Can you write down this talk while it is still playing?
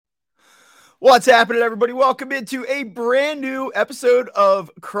What's happening, everybody? Welcome into a brand new episode of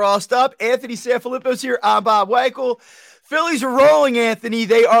Crossed Up. Anthony Sanfilippo's here. I'm Bob Weichel. Phillies are rolling, Anthony.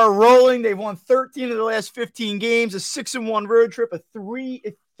 They are rolling. They've won 13 of the last 15 games, a 6-1 road trip, a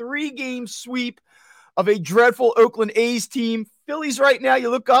three-game sweep of a dreadful Oakland A's team. Phillies right now,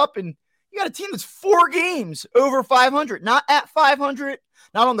 you look up and you got a team that's 4 games over 500, not at 500,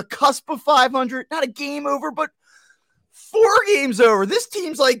 not on the cusp of 500, not a game over, but 4 games over. This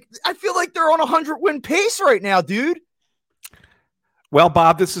team's like, I feel like they're on a 100-win pace right now, dude. Well,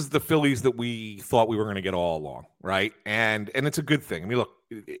 Bob, this is the Phillies that we thought we were going to get all along, right? And it's a good thing. I mean, look,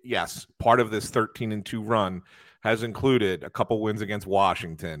 yes, part of this 13-2 run has included a couple wins against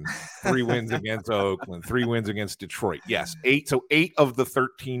Washington, 3 wins against Oakland, 3 wins against Detroit. Yes, 8. So 8 of the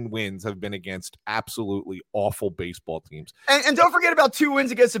 13 wins have been against absolutely awful baseball teams. And don't forget about 2 wins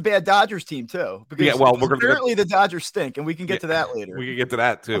against a bad Dodgers team, too. Because apparently the Dodgers stink, and we can get to that later. We can get to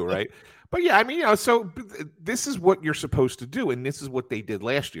that, too, right? But yeah, I mean, so this is what you're supposed to do, and this is what they did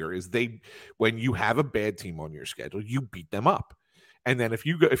last year. Is when you have a bad team on your schedule, you beat them up, and then if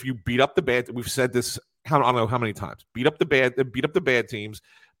you beat up the bad, we've said this, I don't know how many times, beat up the bad teams,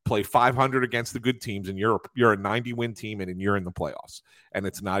 play 500 against the good teams, and you're a 90-win team, and you're in the playoffs, and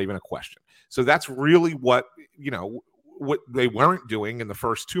it's not even a question. So that's really what they weren't doing in the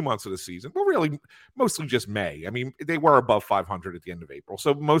first 2 months of the season. Well, really, mostly just May. I mean, they were above 500 at the end of April,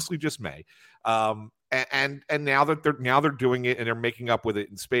 so mostly just May. And now they're doing it and they're making up with it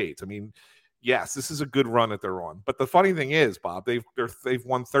in spades. I mean, yes, this is a good run that they're on. But the funny thing is, Bob, they've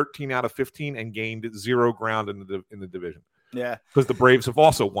won 13 out of 15 and gained 0 ground in the division. Yeah, because the Braves have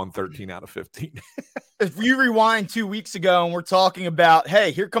also won 13 out of 15. If you rewind 2 weeks ago and we're talking about,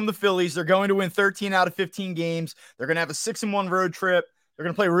 hey, here come the Phillies. They're going to win 13 out of 15 games. They're going to have a 6-1 road trip. They're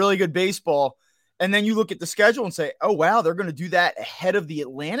going to play really good baseball. And then you look at the schedule and say, oh, wow, they're going to do that ahead of the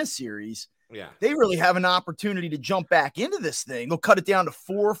Atlanta series. Yeah, they really have an opportunity to jump back into this thing. They'll cut it down to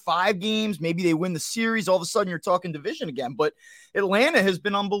 4 or 5 games. Maybe they win the series. All of a sudden, you're talking division again. But Atlanta has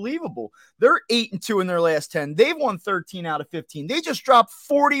been unbelievable. They're 8-2 in their last 10. They've won 13 out of 15. They just dropped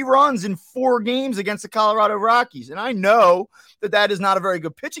 40 runs in 4 games against the Colorado Rockies. And I know that is not a very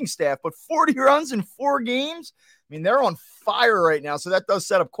good pitching staff, but 40 runs in 4 games. I mean, they're on fire right now, so that does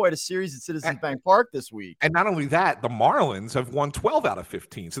set up quite a series at Citizens Bank Park this week. And not only that, the Marlins have won 12 out of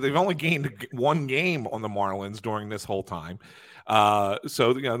 15, so they've only gained 1 game on the Marlins during this whole time.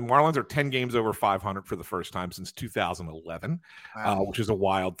 So the Marlins are 10 games over 500 for the first time since 2011, wow. Which is a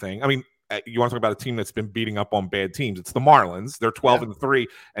wild thing. I mean, you want to talk about a team that's been beating up on bad teams. It's the Marlins. They're 12-3,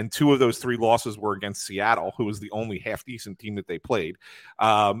 and 2 of those 3 losses were against Seattle, who was the only half-decent team that they played.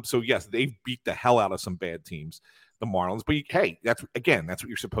 So, yes, they've beat the hell out of some bad teams, the Marlins. But, hey, that's what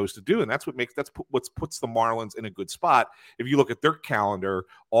you're supposed to do, and that's what puts the Marlins in a good spot. If you look at their calendar,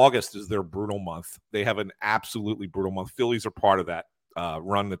 August is their brutal month. They have an absolutely brutal month. Phillies are part of that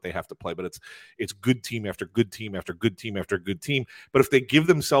run that they have to play, but it's good team after good team after good team after good team. But if they give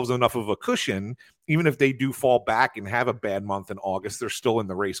themselves enough of a cushion, even if they do fall back and have a bad month in August, they're still in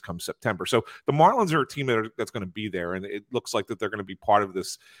the race come September. So the Marlins are a team that's going to be there, and it looks like that they're going to be part of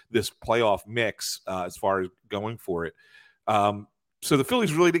this playoff mix as far as going for it. So the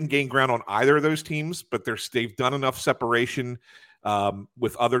Phillies really didn't gain ground on either of those teams, but they've done enough separation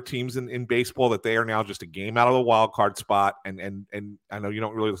with other teams in baseball that they are now just a game out of the wild card spot. And I know you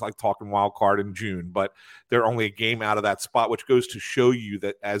don't really like talking wild card in June, but they're only a game out of that spot, which goes to show you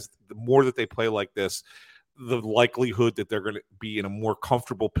that as the more that they play like this, the likelihood that they're going to be in a more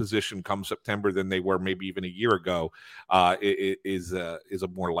comfortable position come September than they were maybe even a year ago is a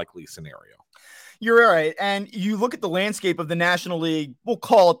more likely scenario. You're right. And you look at the landscape of the National League, we'll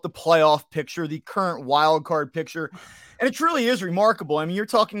call it the playoff picture, the current wild card picture. And it truly is remarkable. I mean, you're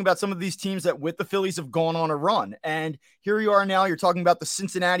talking about some of these teams that with the Phillies have gone on a run. And here you are now, you're talking about the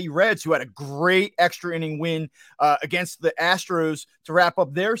Cincinnati Reds, who had a great extra inning win against the Astros to wrap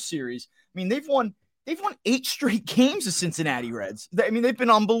up their series. I mean, they've won 8 straight games, the Cincinnati Reds. I mean, they've been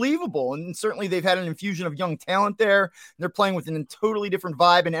unbelievable. And certainly they've had an infusion of young talent there. They're playing with a totally different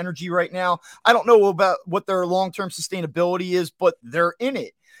vibe and energy right now. I don't know about what their long-term sustainability is, but they're in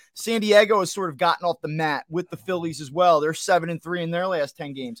it. San Diego has sort of gotten off the mat with the Phillies as well. They're 7-3 in their last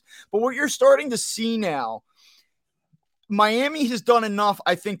 10 games. But what you're starting to see now, Miami has done enough,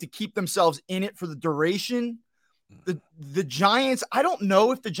 I think, to keep themselves in it for the duration. The Giants, I don't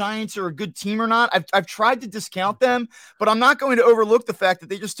know if the Giants are a good team or not. I've tried to discount them, but I'm not going to overlook the fact that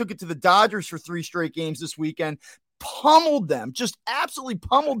they just took it to the Dodgers for 3 straight games this weekend, pummeled them, just absolutely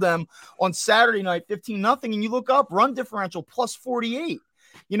pummeled them on Saturday night, 15-0. And you look up run differential plus 48.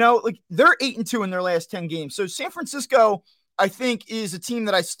 You know, like they're 8-2 in their last 10 games. So San Francisco, I think is a team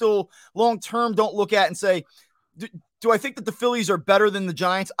that I still long-term don't look at and say, do I think that the Phillies are better than the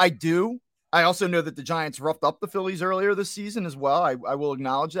Giants? I do. I also know that the Giants roughed up the Phillies earlier this season as well. I will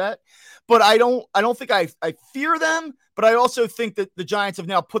acknowledge that, but I don't think I fear them, but I also think that the Giants have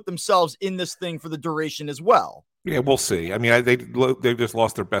now put themselves in this thing for the duration as well. Yeah, we'll see. I mean, they just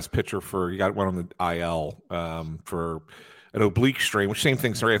lost their best pitcher you got one on the IL for an oblique strain, which same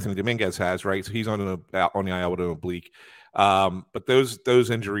thing Sir Anthony Dominguez has, right? So he's on the IL with an oblique. But those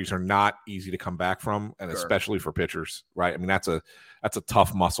injuries are not easy to come back from, and especially for pitchers, right? I mean, that's a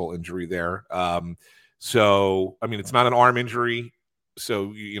tough muscle injury there. So I mean, it's not an arm injury.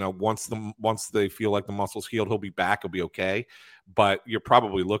 So once they feel like the muscle's healed, he'll be back. He'll be okay. But you're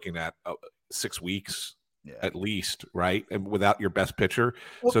probably looking at 6 weeks. Yeah. At least, right? And without your best pitcher.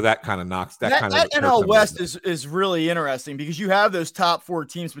 Well, so that kind of knocks that NL West is really interesting because you have those top 4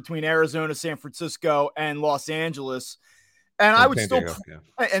 teams between Arizona, San Francisco, and Los Angeles. And I would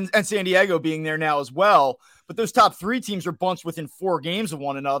and San Diego being there now as well. But those top 3 teams are bunched within 4 games of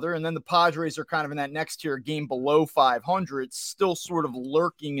one another. And then the Padres are kind of in that next tier, game below 500, still sort of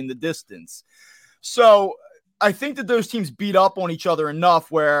lurking in the distance. So I think that those teams beat up on each other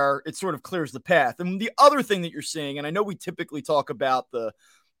enough where it sort of clears the path. And the other thing that you're seeing, and I know we typically talk about the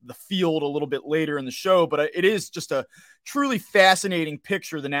field a little bit later in the show, but it is just a truly fascinating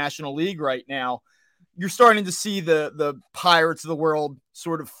picture of the National League right now. You're starting to see the Pirates of the world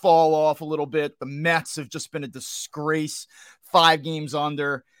sort of fall off a little bit. The Mets have just been a disgrace, 5 games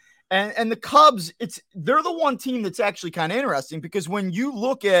under. And the Cubs, they're the one team that's actually kind of interesting because when you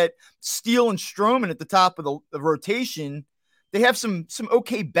look at Steele and Stroman at the top of the rotation, they have some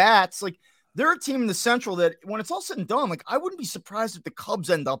okay bats. Like they're a team in the Central that when it's all said and done, like I wouldn't be surprised if the Cubs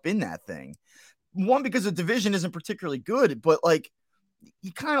end up in that thing. One, because the division isn't particularly good, but like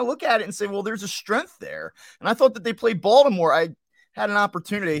you kind of look at it and say, well, there's a strength there. And I thought that they played Baltimore. I had an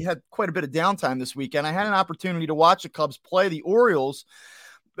opportunity, had quite a bit of downtime this weekend. I had an opportunity to watch the Cubs play the Orioles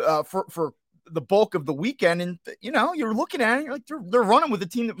for the bulk of the weekend. And, you're looking at it, you're like, they're running with a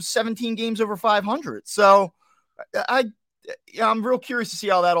team that was 17 games over 500. So I'm real curious to see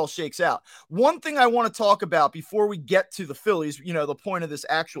how that all shakes out. One thing I want to talk about before we get to the Phillies, the point of this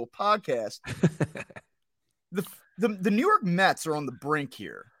actual podcast, the New York Mets are on the brink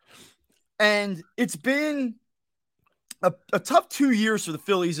here. And it's been a tough 2 years for the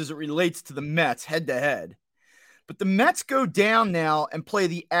Phillies as it relates to the Mets head to head. But the Mets go down now and play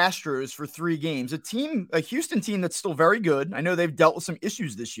the Astros for 3 games, a Houston team that's still very good. I know they've dealt with some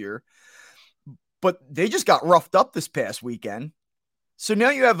issues this year, but they just got roughed up this past weekend. So now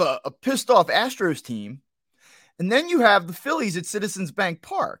you have a pissed off Astros team, and then you have the Phillies at Citizens Bank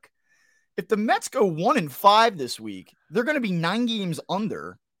Park. If the Mets go 1-5 this week, they're going to be 9 games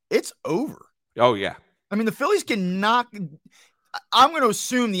under. It's over. Oh, yeah. I mean, the Phillies can knock. I'm going to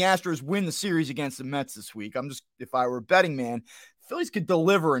assume the Astros win the series against the Mets this week. If I were a betting man, Phillies could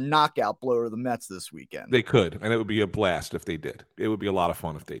deliver a knockout blow to the Mets this weekend. They could, and it would be a blast if they did. It would be a lot of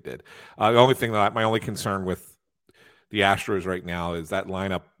fun if they did. The only thing my only concern with the Astros right now is that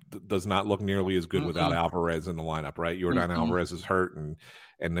lineup does not look nearly as good without Alvarez in the lineup, right? Jordan Alvarez is hurt, and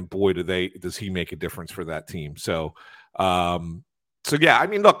then boy, does he make a difference for that team. So yeah, I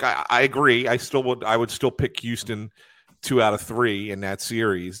mean, look, I agree. I would still pick Houston 2 out of 3 in that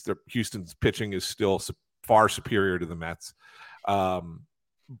series. Houston's pitching is still far superior to the Mets.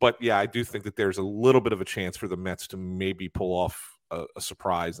 But yeah, I do think that there's a little bit of a chance for the Mets to maybe pull off a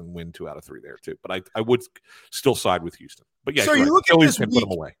surprise and win 2 out of 3 there too. But I would still side with Houston. But yeah, so you look at this week, put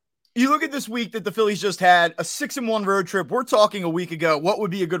them away. You look at this week that the Phillies just had a 6-1 road trip. We're talking a week ago. What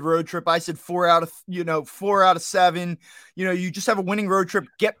would be a good road trip? I said 4 out of 7. You just have a winning road trip,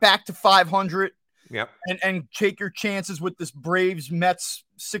 get back to 500. Yep. And take your chances with this Braves Mets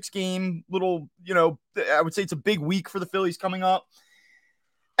 6-game little, I would say it's a big week for the Phillies coming up.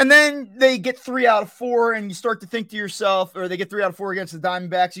 And then they get 3 out of 4 and you start to think to yourself, or they get 3 out of 4 against the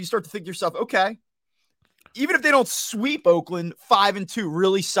Diamondbacks. You start to think to yourself, okay, even if they don't sweep Oakland, 5-2,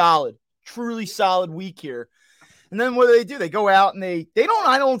 really solid, truly solid week here. And then what do? They go out and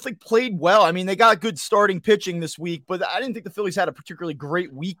I don't think played well. I mean, they got good starting pitching this week, but I didn't think the Phillies had a particularly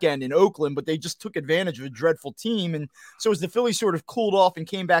great weekend in Oakland, but they just took advantage of a dreadful team. And so as the Phillies sort of cooled off and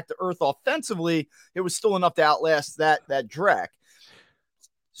came back to earth offensively, it was still enough to outlast that dreck.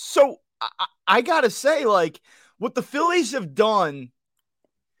 So I got to say, like, what the Phillies have done,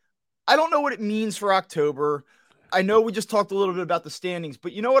 I don't know what it means for October. I know we just talked a little bit about the standings,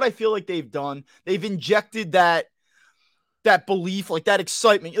 but you know what I feel like they've done? They've injected that belief, like that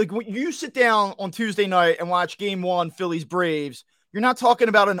excitement. Like when you sit down on Tuesday night and watch game 1, Phillies Braves, You're not talking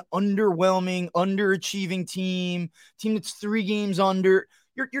about an underwhelming, underachieving team that's 3 games under.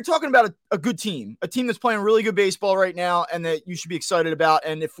 You're talking about a good team, a team that's playing really good baseball right now and that you should be excited about.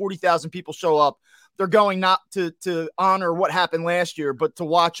 And if 40,000 people show up, they're going not to honor what happened last year, but to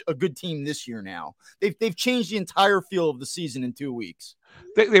watch a good team this year now. They've changed the entire feel of the season in 2 weeks.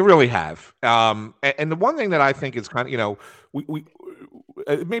 They really have. And the one thing that I think is kind of, we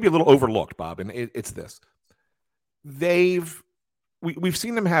maybe a little overlooked, Bob, and it's this. We've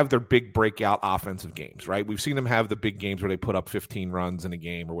seen them have their big breakout offensive games, right? We've seen them have the big games where they put up 15 runs in a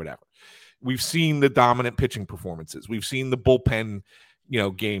game or whatever. We've seen the dominant pitching performances. We've seen the bullpen,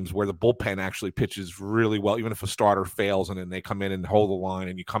 games where the bullpen actually pitches really well, even if a starter fails and then they come in and hold the line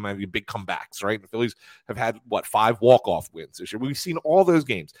and you come out with big comebacks, right? The Phillies have had, 5 walk-off wins this year. We've seen all those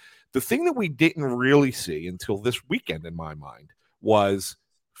games. The thing that we didn't really see until this weekend, in my mind, was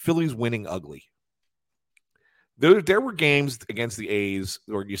Phillies winning ugly. There were games against the A's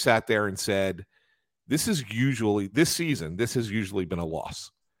where you sat there and said, this season, this has usually been a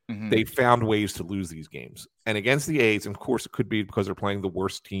loss. Mm-hmm. They found ways to lose these games. And against the A's, and of course, it could be because they're playing the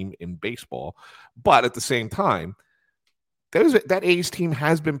worst team in baseball. But at the same time, that A's team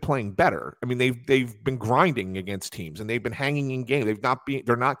has been playing better. I mean, they've been grinding against teams, and they've been hanging in games.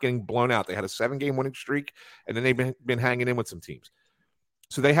 They're not getting blown out. They had a 7-game winning streak, and then they've been hanging in with some teams.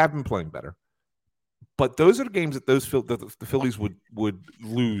 So they have been playing better. But those are the games that the Phillies would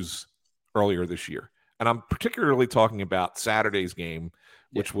lose earlier this year. And I'm particularly talking about Saturday's game,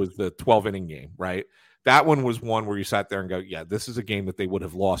 which was the 12-inning game, right? That one was one where you sat there and go, yeah, this is a game that they would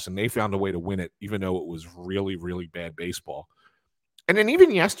have lost, and they found a way to win it, even though it was really, really bad baseball. And then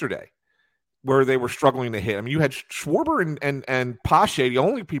even yesterday, where they were struggling to hit, I mean, you had Schwarber and Pache, the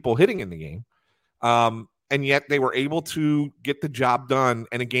only people hitting in the game, and yet they were able to get the job done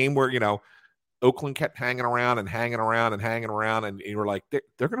in a game where, Oakland kept hanging around, and you were like,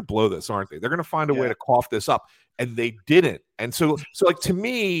 they're going to blow this, aren't they? They're going to find a way to cough this up, and they didn't. And so like, to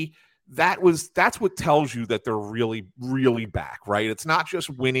me, that's what tells you that they're really, really back, right? It's not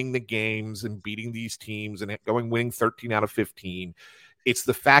just winning the games and beating these teams and winning 13 out of 15. It's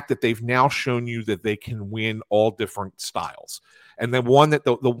the fact that they've now shown you that they can win all different styles. And the one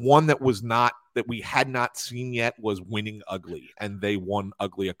that we had not seen yet was winning ugly, and they won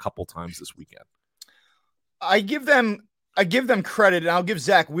ugly a couple times this weekend. I give them credit, and I'll give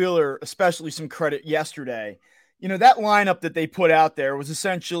Zach Wheeler especially some credit yesterday. That lineup that they put out there was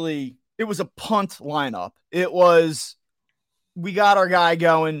essentially, it was a punt lineup. It was, we got our guy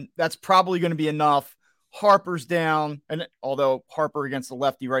going. That's probably going to be enough. Harper's down. And although Harper against the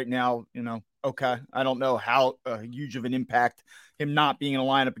lefty right now, okay, I don't know how huge of an impact him not being in a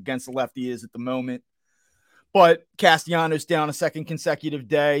lineup against the lefty is at the moment. But Castellanos down a second consecutive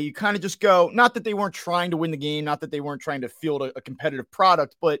day. You kind of just go, not that they weren't trying to win the game, not that they weren't trying to field a competitive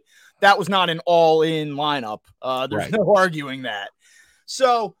product, but that was not an all-in lineup. There's no arguing that.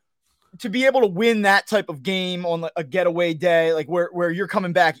 So to be able to win that type of game on a getaway day, like where you're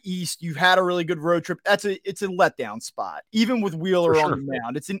coming back east, you've had a really good road trip. It's a letdown spot. Even with Wheeler on the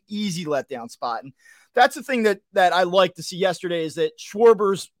mound, it's an easy letdown spot. And that's the thing that I like to see yesterday, is that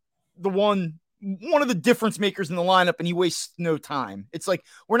Schwarber's one of the difference makers in the lineup, and he wastes no time. It's like,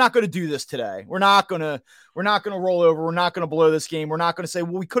 we're not going to do this today. We're not going to roll over. We're not going to blow this game. We're not going to say,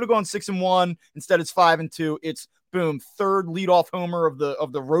 well, we could have gone 6-1. Instead, it's 5-2. It's boom, third leadoff homer of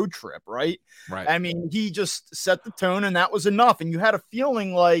the road trip. Right. I mean, he just set the tone, and that was enough. And you had a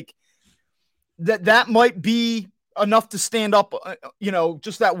feeling like that might be enough to stand up.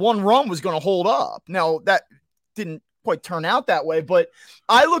 Just that one run was going to hold up. Now that didn't quite turn out that way, but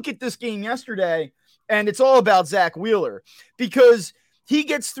I look at this game yesterday, and it's all about Zach Wheeler, because he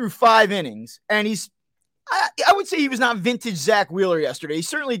gets through 5 innings, and I would say he was not vintage Zach Wheeler yesterday. He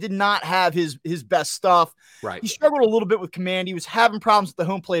certainly did not have his best stuff. Right. He struggled a little bit with command. He was having problems with the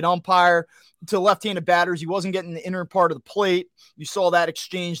home plate umpire to left-handed batters. He wasn't getting the inner part of the plate. You saw that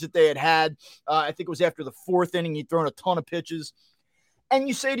exchange that they had. I think it was after the 4th inning. He'd thrown a ton of pitches. And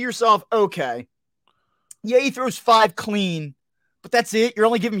you say to yourself, okay, yeah, he throws 5 clean, but that's it. You're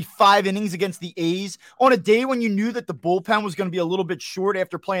only giving me 5 innings against the A's on a day when you knew that the bullpen was going to be a little bit short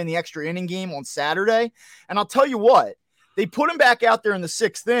after playing the extra inning game on Saturday. And I'll tell you what, they put him back out there in the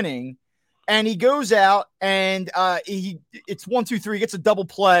 6th inning, and he goes out and it's 1-2-3, gets a double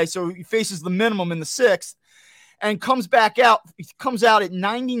play. So he faces the minimum in the 6th and comes back out. He comes out at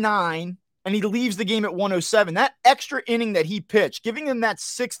 99. And he leaves the game at 107. That extra inning that he pitched, giving them that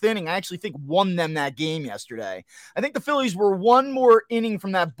 6th inning, I actually think won them that game yesterday. I think the Phillies were one more inning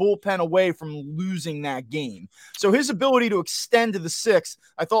from that bullpen away from losing that game. So his ability to extend to the 6th,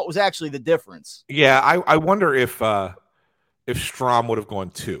 I thought, was actually the difference. Yeah, I wonder if if Strahm would have gone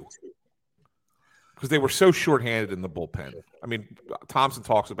 2. Because they were so shorthanded in the bullpen. I mean, Thompson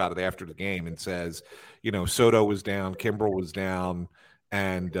talks about it after the game and says, Soto was down, Kimbrel was down,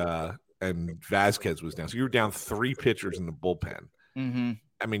 and Vasquez was down. So you were down 3 pitchers in the bullpen. Mm-hmm.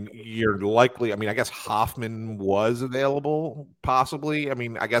 I mean, you're likely. I mean, I guess Hoffman was available, possibly. I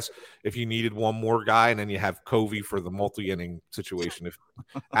mean, I guess if you needed one more guy, and then you have Covey for the multi-inning situation, if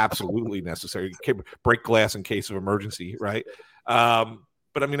absolutely necessary, break glass in case of emergency, right?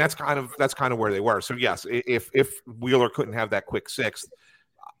 But I mean, that's kind of where they were. So yes, if Wheeler couldn't have that quick 6th,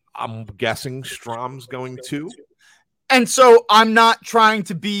 I'm guessing Strahm's going 2. And so I'm not trying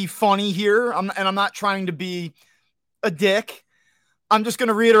to be funny here, I'm not trying to be a dick. I'm just going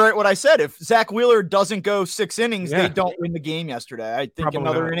to reiterate what I said. If Zach Wheeler doesn't go 6 innings, they don't win the game yesterday. I think probably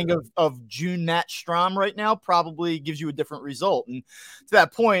another inning of June Nat Strahm right now probably gives you a different result. And to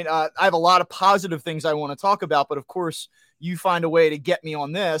that point, I have a lot of positive things I want to talk about, but of course, you find a way to get me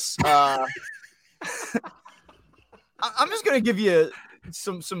on this. I'm just going to give you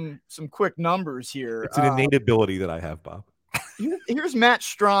some quick numbers here. It's an innate ability that I have, Bob. Here's Matt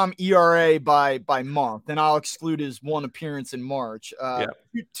Strahm ERA by month, and I'll exclude his 1 appearance in March.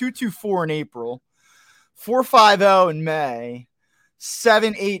 2.24 in April, 4.50 in May,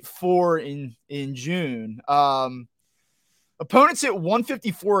 7.84 in June. Opponents hit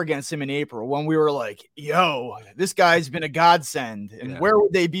 154 against him in April when we were like, yo, this guy's been a godsend. And where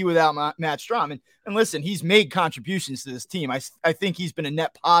would they be without Matt Strahm? And listen, he's made contributions to this team. I think he's been a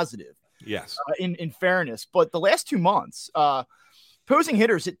net positive. Yes. In fairness. But the last 2 months, opposing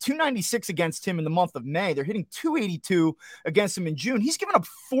hitters hit 296 against him in the month of May. They're hitting 282 against him in June. He's given up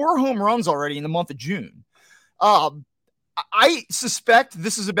 4 home runs already in the month of June. I suspect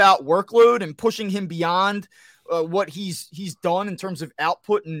this is about workload and pushing him beyond what he's done in terms of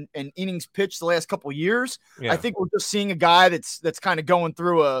output and innings pitched the last couple of years. I think we're just seeing a guy that's kind of going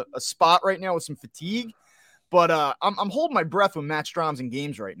through a spot right now with some fatigue. But I'm holding my breath when Matt Strahm's in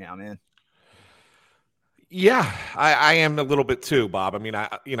games right now, man. Yeah, I am a little bit too, Bob. I mean,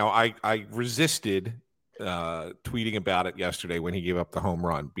 I resisted tweeting about it yesterday when he gave up the home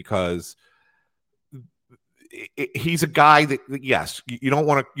run because he's a guy that, yes, you don't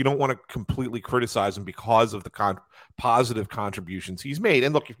want to completely criticize him because of the positive contributions he's made.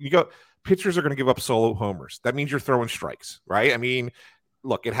 And look, if you go, pitchers are going to give up solo homers. That means you're throwing strikes, right? I mean,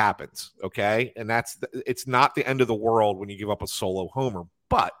 look, it happens, okay? And it's not the end of the world when you give up a solo homer,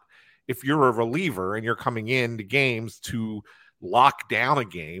 but if you're a reliever and you're coming into games to lock down a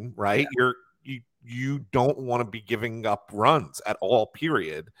game, right? You don't want to be giving up runs at all,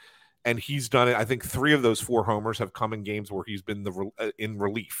 period. And he's done it. I think 3 of those 4 homers have come in games where he's been in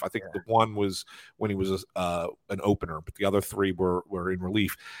relief. I think the one was when he was an opener, but the other 3 were in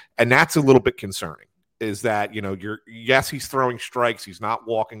relief. And that's a little bit concerning, is that, yes, he's throwing strikes. He's not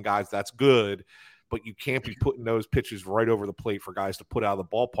walking guys. That's good. But you can't be putting those pitches right over the plate for guys to put out of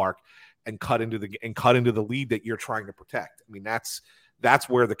the ballpark and cut into the lead that you're trying to protect. I mean, that's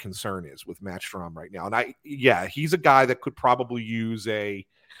where the concern is with Matt Strahm right now. And he's a guy that could probably use a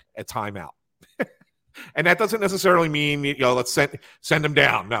timeout. And that doesn't necessarily mean, let's send him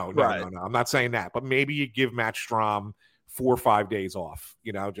down. No. I'm not saying that. But maybe you give Matt Strahm 4 or 5 days off,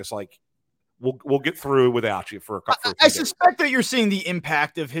 just like, We'll get through without you for a couple. I suspect that you're seeing the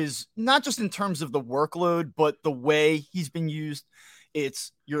impact of his, not just in terms of the workload, but the way he's been used.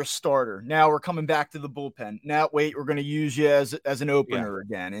 It's you're a starter. Now we're coming back to the bullpen. Now, wait, we're going to use you as an opener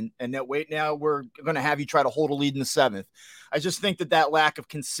again. And that wait, now we're going to have you try to hold a lead in the 7th. I just think that lack of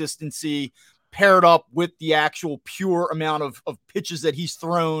consistency paired up with the actual pure amount of pitches that he's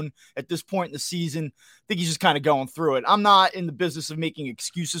thrown at this point in the season, I think he's just kind of going through it. I'm not in the business of making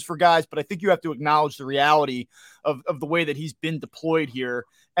excuses for guys, but I think you have to acknowledge the reality of the way that he's been deployed here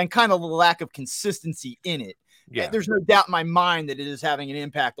and kind of the lack of consistency in it. Yeah. There's no doubt in my mind that it is having an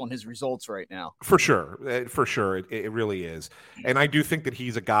impact on his results right now. For sure. It really is. And I do think that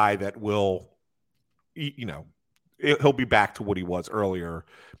he's a guy that will, he'll be back to what he was earlier.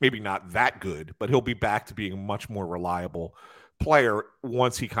 Maybe not that good, but he'll be back to being a much more reliable player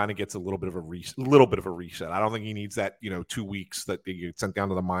once he kind of gets a little bit of a reset. I don't think he needs that, 2 weeks that they get sent down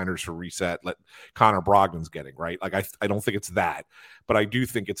to the minors for reset. Let Connor Brogdon's getting right. Like I don't think it's that, but I do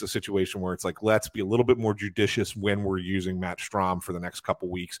think it's a situation where it's like, let's be a little bit more judicious when we're using Matt Strahm for the next couple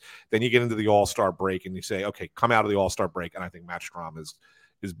weeks. Then you get into the All-Star break and you say, okay, come out of the All-Star break. And I think Matt Strahm is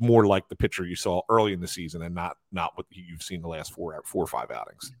more like the pitcher you saw early in the season and not what you've seen the last 4 or 5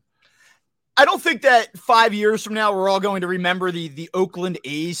 outings. I don't think that 5 years from now, we're all going to remember the Oakland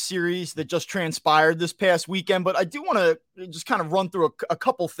A's series that just transpired this past weekend, but I do want to just kind of run through a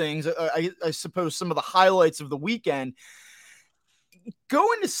couple things. I suppose some of the highlights of the weekend.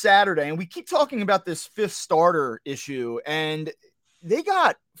 go into Saturday, and we keep talking about this fifth starter issue, and they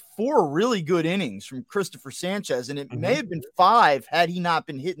got 4 really good innings from Christopher Sanchez, and it may have been 5 had he not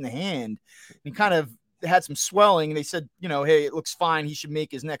been hit in the hand. He kind of had some swelling, and they said, hey, it looks fine. He should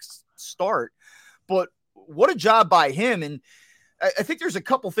make his next start. But what a job by him. And I think there's a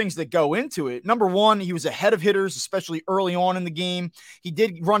couple things that go into it. Number one, he was ahead of hitters, especially early on in the game. He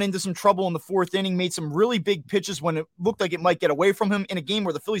did run into some trouble in the 4th inning, made some really big pitches when it looked like it might get away from him in a game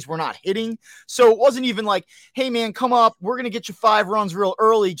where the Phillies were not hitting. So it wasn't even like, hey, man, come up. We're going to get you 5 runs real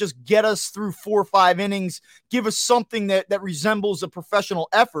early. Just get us through 4 or 5 innings. Give us something that resembles a professional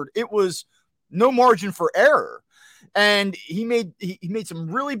effort. It was no margin for error. And he made some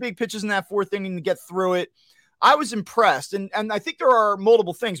really big pitches in that 4th inning to get through it. I was impressed. And I think there are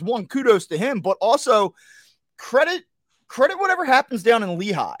multiple things. One, kudos to him, but also credit whatever happens down in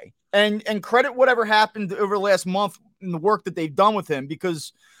Lehigh and credit whatever happened over the last month in the work that they've done with him,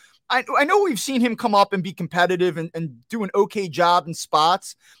 because I know we've seen him come up and be competitive and do an okay job in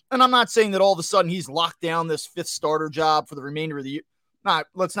spots. And I'm not saying that all of a sudden he's locked down this 5th starter job for the remainder of the year.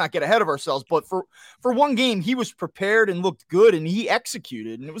 Let's not get ahead of ourselves, but for one game, he was prepared and looked good, and he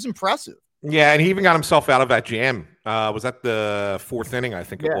executed, and it was impressive. Yeah, and he even got himself out of that jam. Was that the 4th inning? I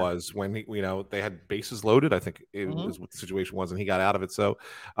think it was when they had bases loaded. I think it was what the situation was, and he got out of it. So,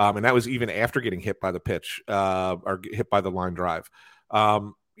 and that was even after getting hit by the pitch or hit by the line drive.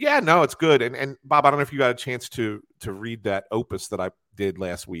 No, it's good. And Bob, I don't know if you got a chance to read that opus that I did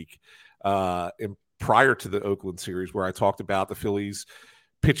last week prior to the Oakland series, where I talked about the Phillies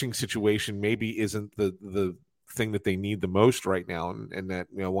pitching situation maybe isn't the thing that they need the most right now, and that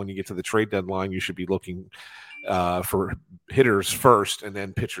when you get to the trade deadline, you should be looking for hitters first and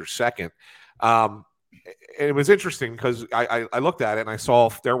then pitchers second. And it was interesting because I looked at it and I saw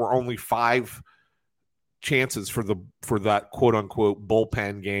there were only 5 chances for that quote unquote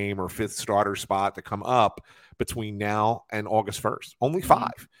bullpen game or 5th starter spot to come up between now and August 1st. Only 5.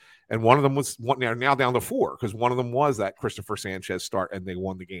 And one of them was now down to 4 because one of them was that Christopher Sanchez start, and they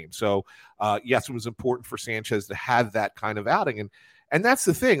won the game. So, yes, it was important for Sanchez to have that kind of outing, and that's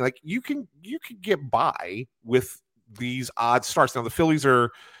the thing. Like you can get by with these odd starts. Now the Phillies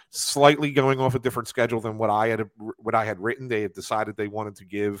are slightly going off a different schedule than what I had written. They had decided they wanted to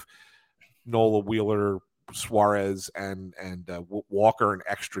give Nola, Wheeler, Suarez, and Walker an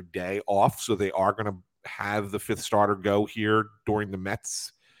extra day off, so they are going to have the 5th starter go here during the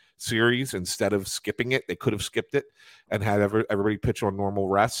Mets series instead of skipping it. They could have skipped it and had everybody pitch on normal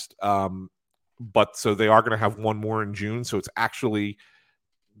rest. But so they are going to have one more in June. So it's actually,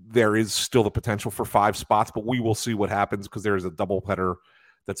 there is still the potential for 5 spots, but we will see what happens because there is a doubleheader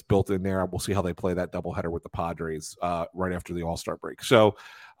that's built in there. We'll see how they play that doubleheader with the Padres right after the All-Star break. So,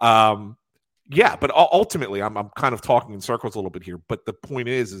 but ultimately I'm kind of talking in circles a little bit here, but the point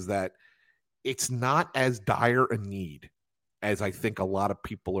is that it's not as dire a need as I think a lot of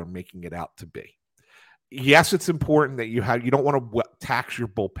people are making it out to be. Yes, it's important that you don't want to tax your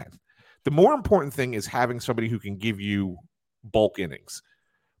bullpen. The more important thing is having somebody who can give you bulk innings,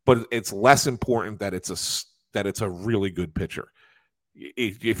 but it's less important that it's a really good pitcher.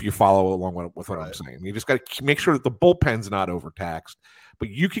 If you follow along with what I'm saying, you just got to make sure that the bullpen's not overtaxed, but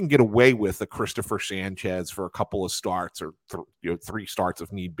you can get away with a Christopher Sanchez for a couple of starts or 3 starts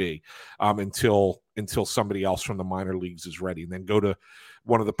if need be, until somebody else from the minor leagues is ready, and then go to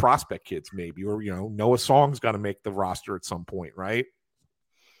one of the prospect kids maybe, or Noah Song's got to make the roster at some point, right?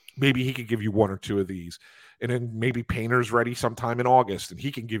 Maybe he could give you 1 or 2 of these, and then maybe Painter's ready sometime in August, and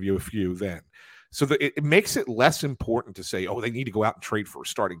he can give you a few then. So it makes it less important to say, oh, they need to go out and trade for a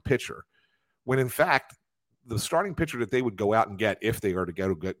starting pitcher, when in fact, the starting pitcher that they would go out and get, if they are to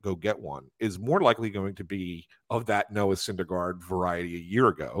go get one, is more likely going to be of that Noah Syndergaard variety a year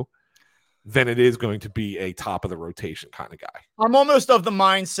ago than it is going to be a top of the rotation kind of guy. I'm almost of the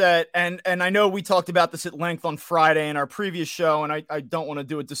mindset, and I know we talked about this at length on Friday in our previous show, and I don't want to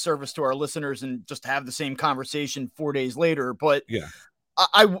do a disservice to our listeners and just have the same conversation 4 days later, but yeah,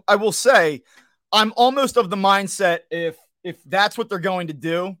 I will say I'm almost of the mindset if that's what they're going to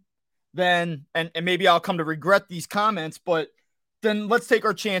do, then, and maybe I'll come to regret these comments, but then let's take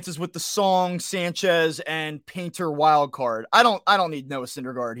our chances with the Song, Sanchez, and Painter wild card. I don't need Noah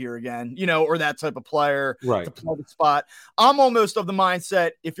Syndergaard here again, or that type of player to play the spot. I'm almost of the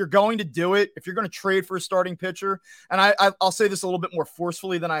mindset, if you're going to do it, if you're going to trade for a starting pitcher, and I'll say this a little bit more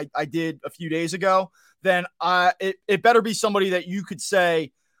forcefully than I did a few days ago, then it better be somebody that you could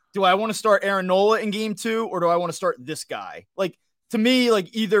say, do I want to start Aaron Nola in game 2, or do I want to start this guy? Like, to me,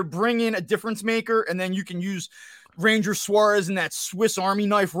 like, either bring in a difference maker and then you can use Ranger Suarez in that Swiss Army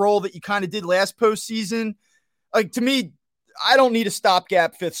knife role that you kind of did last postseason. Like, to me, I don't need a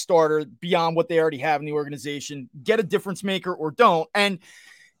stopgap fifth starter beyond what they already have in the organization. Get a difference maker or don't. And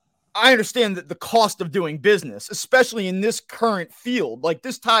I understand that the cost of doing business, especially in this current field, like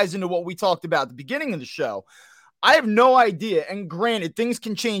this ties into what we talked about at the beginning of the show. I have no idea. And granted, things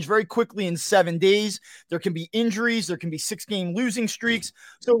can change very quickly in 7 days. There can be injuries. There can be 6-game losing streaks.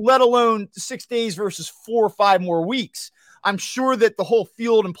 So let alone 6 days versus 4 or 5 more weeks. I'm sure that the whole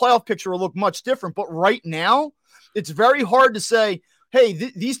field and playoff picture will look much different. But right now, it's very hard to say, hey,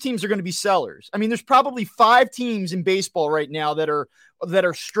 these teams are going to be sellers. I mean, there's probably 5 teams in baseball right now that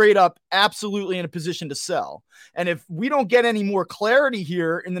are straight up absolutely in a position to sell. And if we don't get any more clarity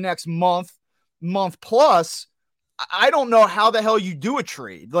here in the next month plus, I don't know how the hell you do a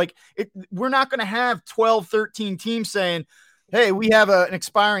trade. Like, we're not going to have 12, 13 teams saying, hey, we have an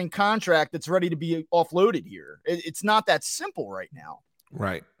expiring contract that's ready to be offloaded here. It's not that simple right now.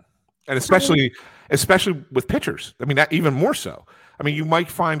 Right. And especially with pitchers. I mean, that even more so. I mean, you might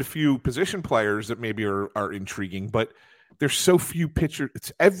find a few position players that maybe are intriguing, but there's so few pitchers.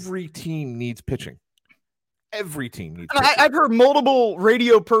 Every team needs pitching. Every team needs pitching. I've heard multiple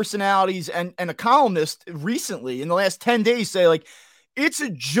radio personalities and a columnist recently in the last 10 days say, like, it's a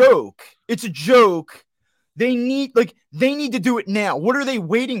joke. It's a joke. They need to do it now. What are they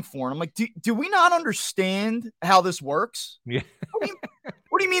waiting for? And I'm like, do we not understand how this works? Yeah.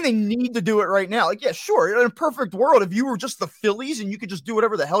 What do you mean they need to do it right now? Like, yeah, sure. In a perfect world, if you were just the Phillies and you could just do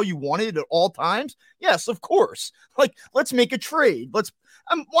whatever the hell you wanted at all times, yes, of course. Like, let's make a trade.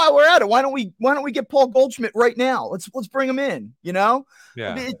 While we're at it, why don't we get Paul Goldschmidt right now? Let's bring him in. You know,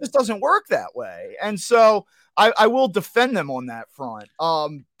 yeah. I mean, it just doesn't work that way. And so I will defend them on that front.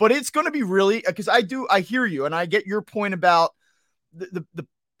 But it's going to be really, because I hear you and I get your point about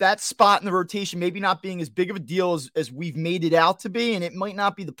that spot in the rotation maybe not being as big of a deal as we've made it out to be, and it might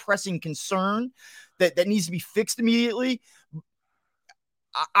not be the pressing concern that needs to be fixed immediately.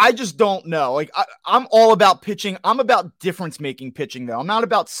 I just don't know. Like, I'm all about pitching. I'm about difference-making pitching, though. I'm not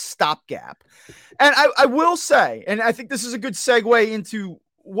about stopgap. And I will say, and I think this is a good segue into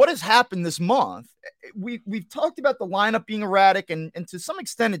what has happened this month. We've talked about the lineup being erratic, and to some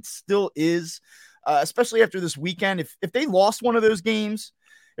extent it still is, especially after this weekend. If they lost one of those games,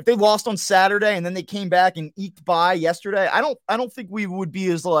 if they lost on Saturday and then they came back and eked by yesterday, I don't think we would be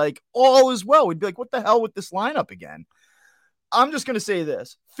as like all is well. We'd be like, what the hell with this lineup again? I'm just going to say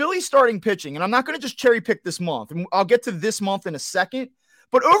this. Philly starting pitching, and I'm not going to just cherry pick this month, and I'll get to this month in a second,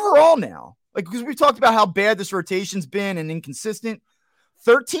 but overall now, like, because we've talked about how bad this rotation's been and inconsistent,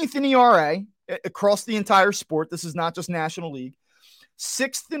 13th in ERA across the entire sport. This is not just National League.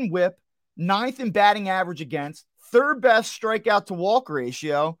 6th in WHIP, 9th in batting average against, 3rd best strikeout to walk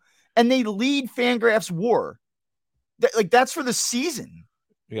ratio, and they lead Fangraphs WAR. That's for the season.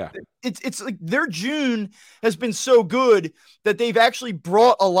 Yeah. It's like their June has been so good that they've actually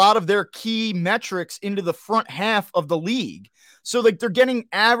brought a lot of their key metrics into the front half of the league. So like they're getting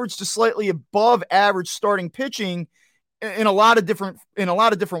average to slightly above average starting pitching in a lot of different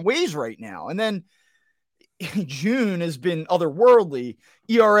ways right now. And then June has been otherworldly.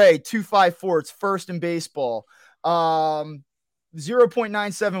 ERA 2.54. It's first in baseball.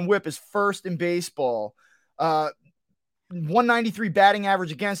 0.97 WHIP is first in baseball. 193 batting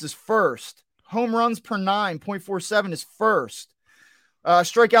average against is first. Home runs per 9.47 is first.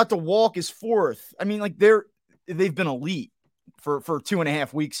 Strikeout to walk is fourth. I mean, like they've been elite for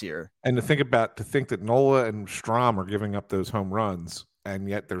 2.5 weeks here. And to think that Nola and Strahm are giving up those home runs, and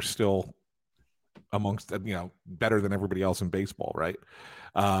yet they're still amongst, better than everybody else in baseball, right?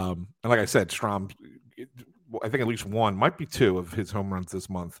 And like I said, Strahm, I think at least one, might be 2 of his home runs this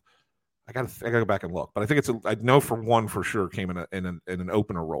month. I gotta go back and look, but I think I know for one for sure came in an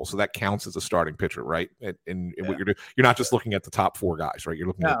opener role, so that counts as a starting pitcher, right? In what you're doing, you're not just looking at the top 4 guys, right? You're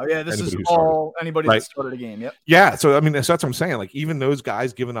looking at this is all anybody that started a game. Yep. Yeah, so I mean that's what I'm saying. Like even those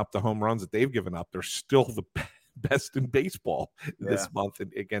guys giving up the home runs that they've given up, they're still the best in baseball this month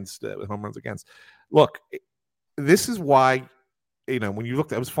against home runs against. Look, this is why when you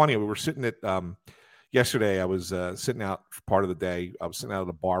looked, it was funny. We were sitting at. Yesterday, I was sitting out for part of the day. I was sitting out at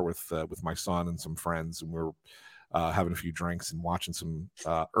a bar with my son and some friends, and we were having a few drinks and watching some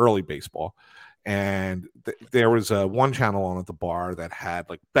early baseball. And there was one channel on at the bar that had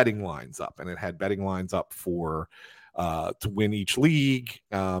like betting lines up, and it had betting lines up for to win each league,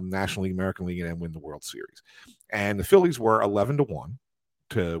 National League, American League, and win the World Series. And the Phillies were 11-1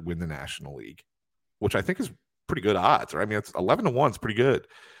 to win the National League, which I think is pretty good odds. Right? I mean, it's 11-1 is pretty good.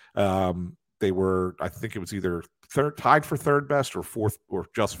 They were, I think it was either tied for 3rd best or 4th or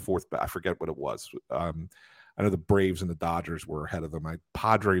just 4th best. I forget what it was. I I know the Braves and the Dodgers were ahead of them.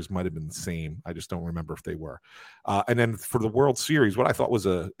 Padres might have been the same. I just don't remember if they were. And then for the World Series, what I thought was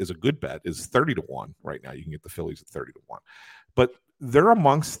a good bet is 30-1 right now. You can get the Phillies at 30-1, but they're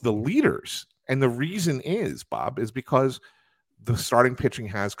amongst the leaders. And the reason is, Bob, is because the starting pitching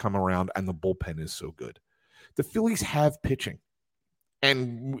has come around and the bullpen is so good. The Phillies have pitching.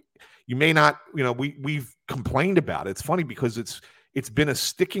 And you may not, we've complained about it. It's funny because it's been a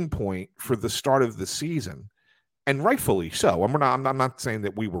sticking point for the start of the season, and rightfully so. I'm not saying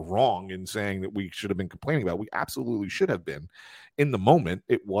that we were wrong in saying that we should have been complaining about it. We absolutely should have been. In the moment,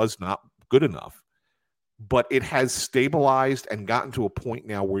 it was not good enough. But it has stabilized and gotten to a point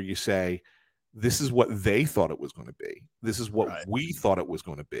now where you say, this is what they thought it was going to be. This is what we thought it was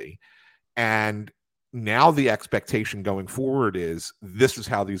going to be. And now the expectation going forward is this is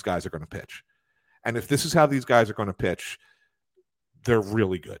how these guys are going to pitch. And if this is how these guys are going to pitch, they're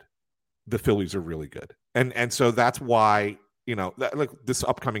really good. The Phillies are really good. And so that's why, this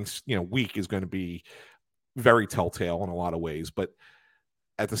upcoming, week is going to be very telltale in a lot of ways. But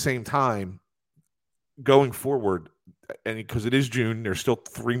at the same time, going forward, and because it is June, there's still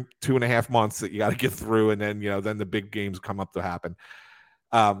 2.5 months that you got to get through. And then, then the big games come up to happen.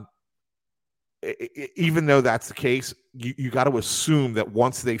 Even though that's the case, you got to assume that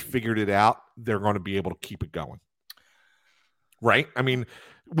once they figured it out, they're going to be able to keep it going. Right? I mean,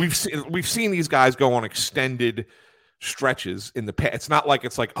 we've seen these guys go on extended stretches in the past. It's not like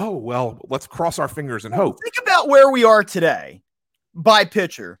oh, well, let's cross our fingers and hope. Think about where we are today by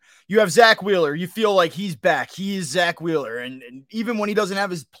pitcher. You have Zach Wheeler. You feel like he's back. He is Zach Wheeler. And even when he doesn't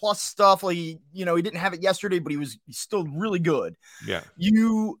have his plus stuff, like he didn't have it yesterday, but he's still really good. Yeah.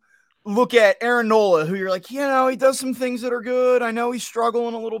 You look at Aaron Nola, who you're like, he does some things that are good. I know he's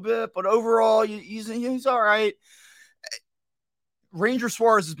struggling a little bit, but overall, he's all right. Ranger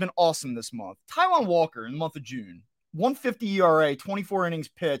Suarez has been awesome this month. Taijuan Walker in the month of June, 150 ERA, 24 innings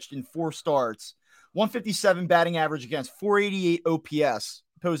pitched in 4 starts, 157 batting average against, 488 OPS,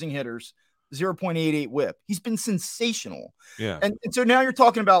 opposing hitters, 0.88 whip. He's been sensational. Yeah. And so now you're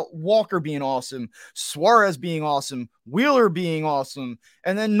talking about Walker being awesome, Suarez being awesome, Wheeler being awesome.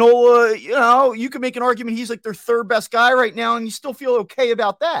 And then Nola, you could make an argument he's like their third best guy right now, and you still feel okay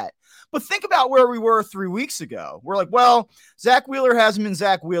about that. But think about where we were 3 weeks ago. We're like, well, Zach Wheeler hasn't been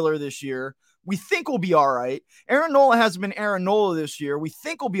Zach Wheeler this year. We think we'll be all right. Aaron Nola hasn't been Aaron Nola this year. We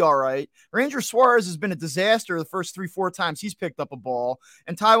think we'll be all right. Ranger Suarez has been a disaster the first 3-4 times he's picked up a ball.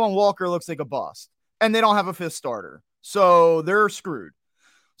 And Taijuan Walker looks like a bust. And they don't have a 5th starter. So they're screwed.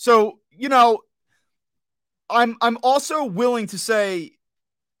 So, I'm also willing to say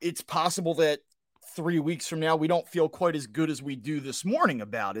it's possible that 3 weeks from now we don't feel quite as good as we do this morning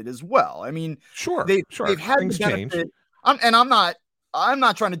about it as well. I mean, sure. They've had things change. I'm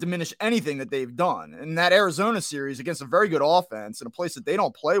not trying to diminish anything that they've done. In that Arizona series against a very good offense in a place that they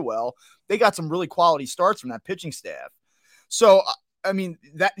don't play well, they got some really quality starts from that pitching staff. So, I mean,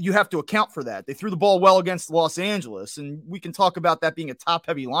 that you have to account for that. They threw the ball well against Los Angeles, and we can talk about that being a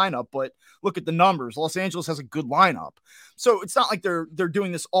top-heavy lineup, but look at the numbers. Los Angeles has a good lineup. So it's not like they're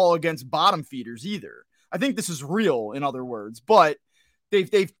doing this all against bottom feeders either. I think this is real, in other words, but they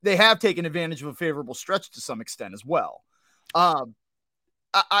have taken advantage of a favorable stretch to some extent as well.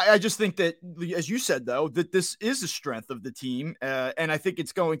 I just think that, as you said, though, that this is a strength of the team, and I think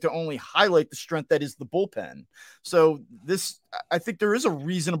it's going to only highlight the strength that is the bullpen. So I think there is a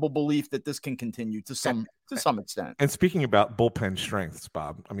reasonable belief that this can continue to some extent. And speaking about bullpen strengths,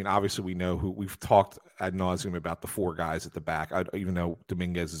 Bob, I mean, obviously we know who we've talked ad nauseum about the 4 guys at the back. Even though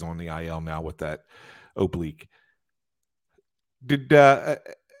Dominguez is on the IL now with that oblique.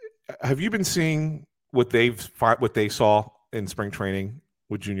 Have you been seeing what they saw in spring training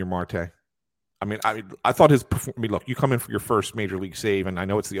with Junior Marte? I mean, I thought look, you come in for your first major league save, and I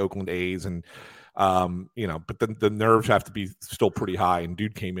know it's the Oakland A's, and but the nerves have to be still pretty high. And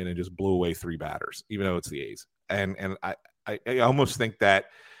dude came in and just blew away 3 batters, even though it's the A's. And I almost think that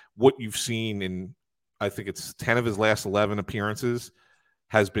what you've seen in, I think it's 10 of his last 11 appearances,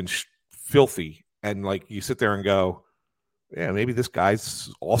 has been filthy. And like you sit there and go, yeah, maybe this guy's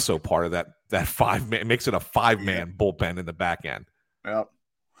also part of that 5-man. It makes it a 5-man bullpen in the back end. Yep.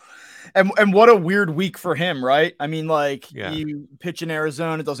 And what a weird week for him, right? I mean, you pitch in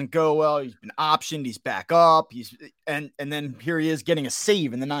Arizona, it doesn't go well. He's been optioned. He's back up. And then here he is getting a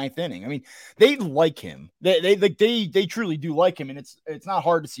save in the 9th inning. I mean, they like him. They truly do like him, and it's not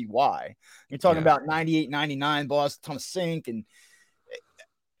hard to see why. You're talking about 98, 99, lost a ton of sink, and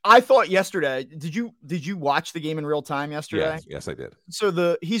I thought yesterday. Did you watch the game in real time yesterday? Yes, I did.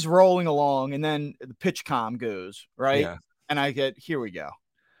 So he's rolling along, and then the pitch comm goes right, yeah. and I get, here we go.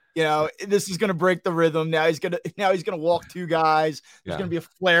 This is going to break the rhythm. Now he's going to walk two guys. There's going to be a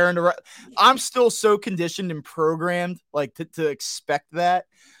flare in the right. I'm still so conditioned and programmed like to expect that.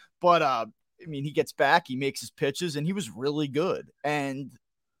 But I mean, he gets back, he makes his pitches, and he was really good. And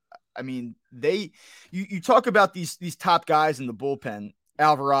I mean, you talk about these top guys in the bullpen: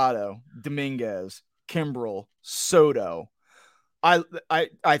 Alvarado, Dominguez, Kimbrel, Soto. I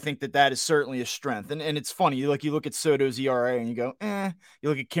think that is certainly a strength. And it's funny. You look at Soto's ERA and you go, eh. You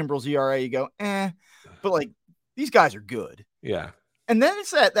look at Kimbrel's ERA, you go, eh. But like these guys are good. Yeah. And then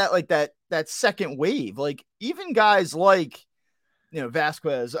it's that second wave. Like even guys like,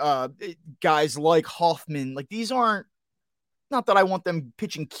 Vasquez, guys like Hoffman, like these aren't, not that I want them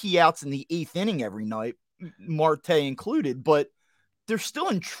pitching key outs in the 8th inning every night, Marte included, but they're still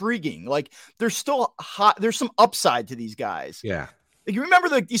intriguing. Like they're still hot. There's some upside to these guys. Yeah. Like, you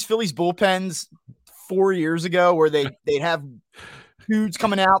remember these Phillies bullpens 4 years ago where they'd have dudes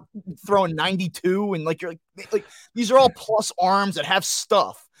coming out throwing 92 and like these are all plus arms that have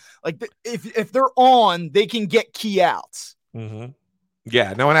stuff. Like if they're on, they can get key outs. Mm-hmm.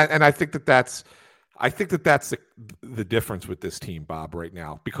 Yeah, no, and I think that's the difference with this team, Bob, right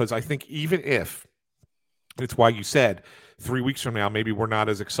now, because I think even if it's why you said 3 weeks from now, maybe we're not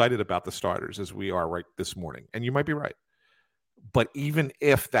as excited about the starters as we are right this morning. And you might be right. But even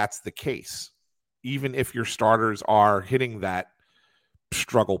if that's the case, even if your starters are hitting that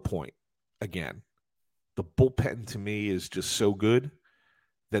struggle point again, the bullpen to me is just so good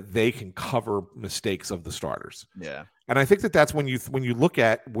that they can cover mistakes of the starters. Yeah. And I think that's when you look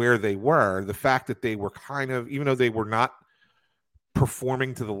at where they were, the fact that they were kind of, even though they were not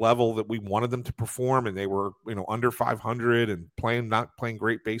performing to the level that we wanted them to perform, and they were, under 500 and not playing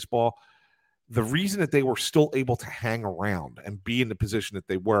great baseball, the reason that they were still able to hang around and be in the position that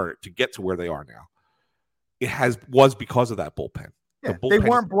they were to get to where they are now, was because of that bullpen. Yeah, they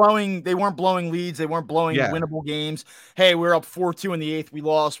weren't blowing leads. They weren't blowing winnable games. Hey, we were up 4-2 in the 8th. We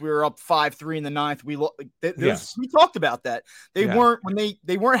lost. We were up 5-3 in the 9th. We talked about that. They weren't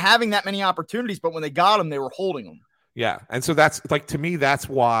they weren't having that many opportunities, but when they got them, they were holding them. Yeah, and so that's like, to me, that's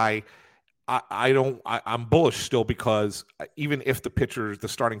why I'm bullish still, because even if the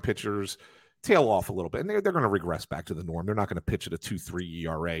starting pitchers tail off a little bit, and they're going to regress back to the norm. They're not going to pitch at a 2.3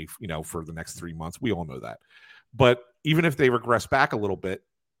 ERA, for the next 3 months. We all know that. But even if they regress back a little bit,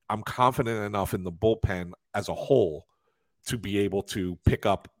 I'm confident enough in the bullpen as a whole to be able to pick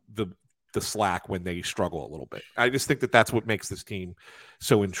up the slack when they struggle a little bit. I just think that's what makes this team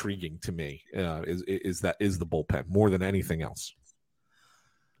so intriguing to me, is the bullpen more than anything else.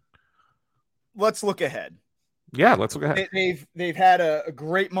 Let's look ahead. Yeah, let's look ahead. They've had a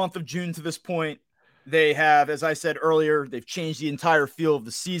great month of June to this point. They have, as I said earlier, they've changed the entire feel of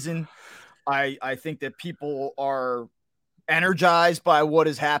the season. I think that people are energized by what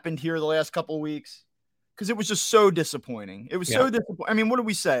has happened here the last couple of weeks, because it was just so disappointing. It was so disappointing. I mean, what did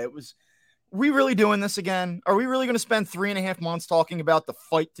we say? Are we really doing this again? Are we really going to spend 3.5 months talking about the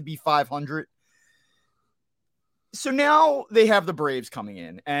fight to be 500? So now they have the Braves coming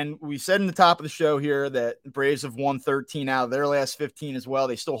in, and we said in the top of the show here that the Braves have won 13 out of their last 15 as well.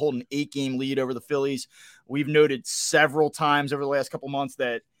 They still hold an 8-game lead over the Phillies. We've noted several times over the last couple months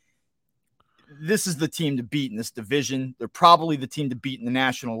that this is the team to beat in this division. They're probably the team to beat in the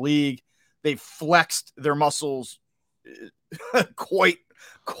National League. They've flexed their muscles quite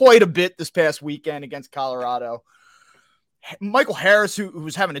a bit this past weekend against Colorado. Michael Harris, who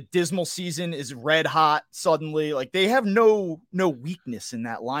was having a dismal season, is red hot suddenly. Like, they have no weakness in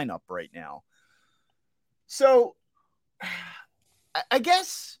that lineup right now. So I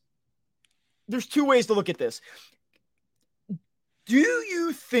guess there's two ways to look at this. Do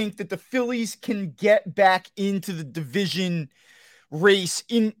you think that the Phillies can get back into the division race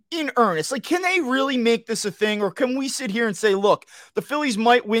in earnest? Like, can they really make this a thing? Or can we sit here and say, look, the Phillies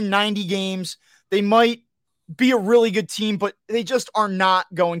might win 90 games. They might be a really good team, but they just are not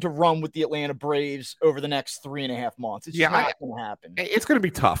going to run with the Atlanta Braves over the next 3.5 months. It's just not going to happen. It's going to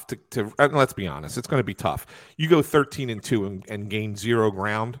be tough to let's be honest. It's going to be tough. You go 13-2 and gain 0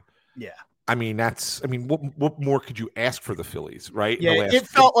 ground. Yeah. I mean, what more could you ask for the Phillies, right? Yeah, it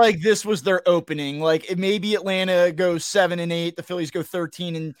felt like this was their opening. Like, maybe Atlanta goes 7-8, the Phillies go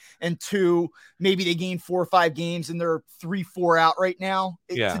 13-2. Maybe they gain 4 or 5 games and they're 3-4 out right now.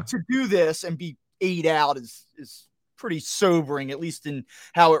 To do this and be 8 out is pretty sobering, at least in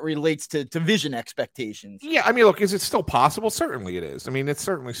how it relates to division expectations. Yeah, I mean, look, is it still possible? Certainly it is. I mean, it's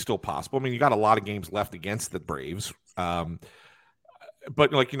certainly still possible. I mean, you got a lot of games left against the Braves.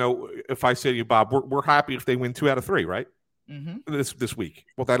 But if I say to you, Bob, we're happy if they win 2 out of 3, right? Mm-hmm. This week.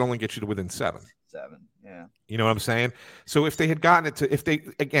 Well, that only gets you to within 7. 7, yeah. Yeah. You know what I'm saying? So if they had gotten it to, if they,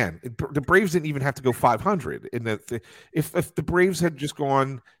 again, the Braves didn't even have to go 500 in if the Braves had just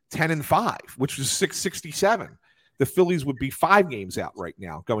gone 10-5, which was 667, the Phillies would be 5 games out right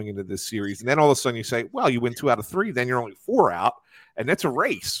now going into this series. And then all of a sudden you say, well, you win 2 out of 3, then you're only 4 out, and that's a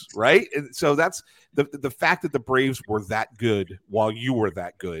race, right? And so that's the fact that the Braves were that good while you were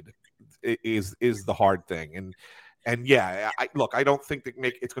that good is the hard thing. And yeah, I don't think that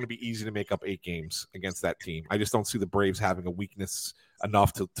it's going to be easy to make up 8 games against that team. I just don't see the Braves having a weakness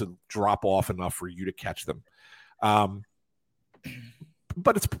enough to drop off enough for you to catch them.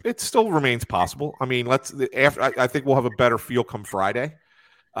 But it still remains possible. I mean, I think we'll have a better feel come Friday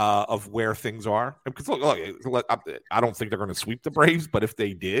of where things are. Because look, I don't think they're going to sweep the Braves, but if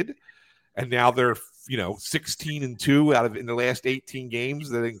they did, and now they're 16-2 in the last 18 games,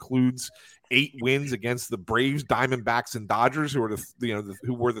 that includes 8 wins against the Braves, Diamondbacks, and Dodgers, who are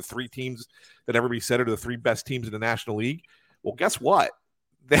who were the 3 teams that everybody said are the 3 best teams in the National League. Well, guess what?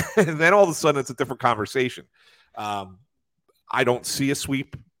 Then all of a sudden it's a different conversation. I don't see a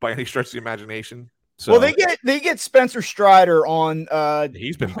sweep by any stretch of the imagination. So, well, they get Spencer Strider on.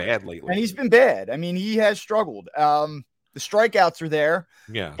 He's been bad lately, and he's been bad. I mean, he has struggled. The strikeouts are there,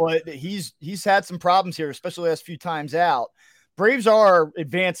 yeah, but he's had some problems here, especially the last few times out. Braves are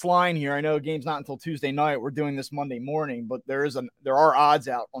advanced line here. I know the game's not until Tuesday night. We're doing this Monday morning, but there are odds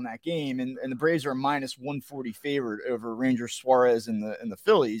out on that game, and the Braves are a -140 favorite over Rangers Suarez and the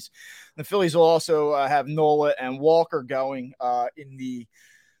Phillies. The Phillies will also have Nola and Walker going in the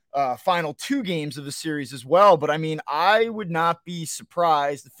final 2 games of the series as well. But I mean, I would not be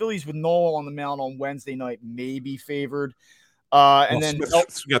surprised. The Phillies with Nola on the mound on Wednesday night may be favored. And then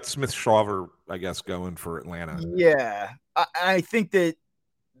Smith, you got Smith Shawver, I guess, going for Atlanta. Yeah, I think that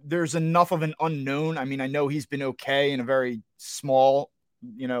there's enough of an unknown. I mean, I know he's been okay in a very small,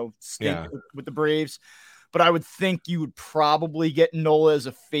 stint with the Braves, but I would think you would probably get Nola as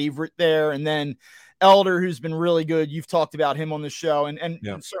a favorite there, and then Elder, who's been really good. You've talked about him on the show, and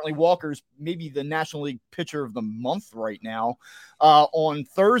certainly Walker's maybe the National League pitcher of the month right now on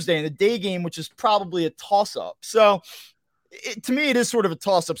Thursday in the day game, which is probably a toss-up. So to me, it is sort of a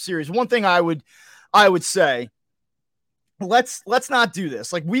toss-up series. One thing I would say, let's not do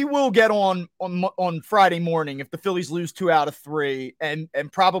this. Like, we will get on Friday morning if the Phillies lose 2 out of 3 and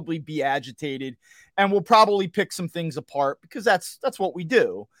probably be agitated, and we'll probably pick some things apart because that's what we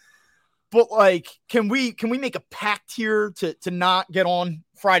do. But like, can we make a pact here to not get on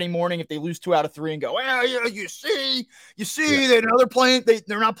Friday morning if they lose 2 out of 3 and go, well, you see, they're not playing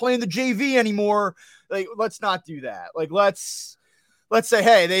the JV anymore. Like, let's not do that. Like, let's say,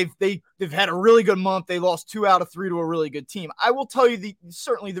 hey, they've had a really good month. They lost 2 out of 3 to a really good team. I will tell you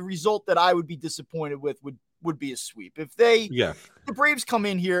certainly the result that I would be disappointed with would be a sweep. If the Braves come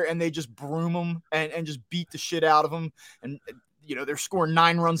in here and they just broom them and just beat the shit out of them, and they're scoring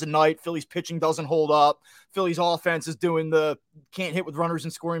 9 runs a night. Phillies pitching doesn't hold up. Phillies offense is doing the can't hit with runners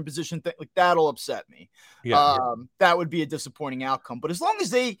in scoring position thing. Like, that'll upset me. That would be a disappointing outcome. But as long as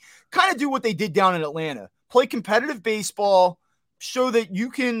they kind of do what they did down in Atlanta, play competitive baseball, show that you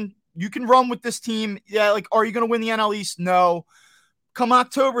can run with this team. Yeah, like, are you going to win the NL East? No. Come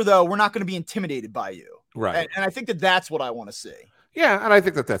October, though, we're not going to be intimidated by you. Right. And I think that's what I want to see. Yeah, and I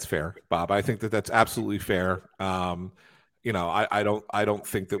think that's fair, Bob. I think that's absolutely fair. I don't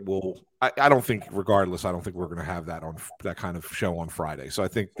think that I don't think regardless, I don't think we're going to have that kind of show on Friday. So I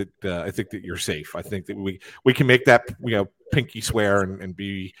think that you're safe. I think that we can make that, pinky swear and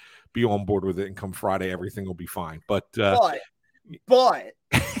be on board with it, and come Friday, everything will be fine. But because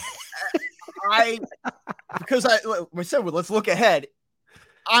I said, let's look ahead.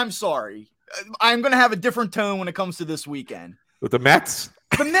 I'm sorry. I'm going to have a different tone when it comes to this weekend. With the Mets?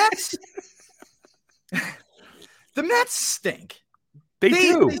 The Mets stink. They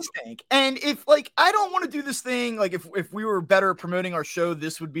do. They stink. And if, I don't want to do this thing, if we were better at promoting our show,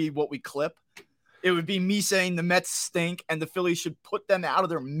 this would be what we clip. It would be me saying the Mets stink and the Phillies should put them out of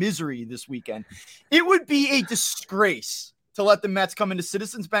their misery this weekend. It would be a disgrace to let the Mets come into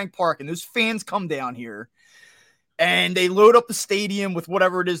Citizens Bank Park and those fans come down here and they load up the stadium with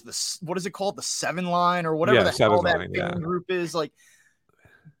whatever it is, what is it called? The 7 line or whatever the hell that fan group is.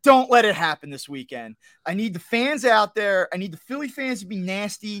 Don't let it happen this weekend. I need the fans out there. I need the Philly fans to be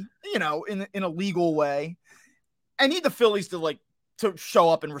nasty, in a legal way. I need the Phillies to show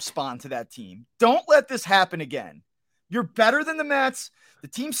up and respond to that team. Don't let this happen again. You're better than the Mets. The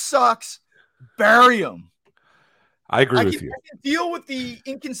team sucks. Bury them. I agree with you. I can deal with the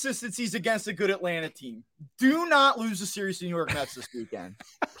inconsistencies against a good Atlanta team. Do not lose a series to New York Mets this weekend.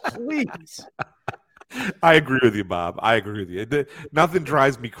 Please. I agree with you, Bob. I agree with you. Nothing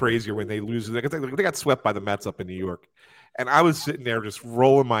drives me crazier when they lose. They got swept by the Mets up in New York, and I was sitting there just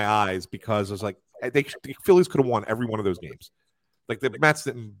rolling my eyes because I was like, the Phillies could have won every one of those games. Like the Mets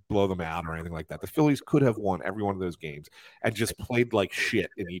didn't blow them out or anything like that. The Phillies could have won every one of those games and just played like shit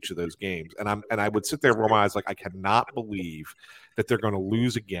in each of those games. And I would sit there and roll my eyes like, I cannot believe that they're going to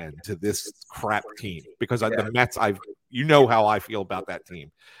lose again to this crap team because the Mets, you know how I feel about that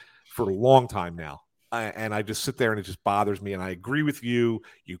team for a long time now. And I just sit there and it just bothers me. And I agree with you.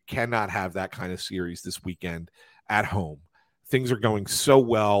 You cannot have that kind of series this weekend at home. Things are going so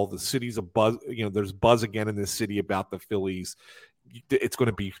well. The city's a buzz. There's buzz again in this city about the Phillies. It's going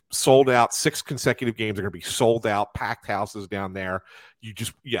to be sold out. 6 consecutive games are going to be sold out, packed houses down there. You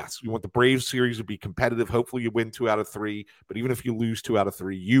want the Braves series to be competitive. Hopefully you win 2 out of 3. But even if you lose 2 out of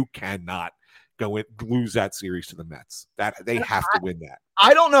 3, you cannot lose that series to the Mets. That they have to win that.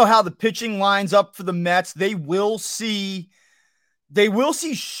 I don't know how the pitching lines up for the Mets. They will see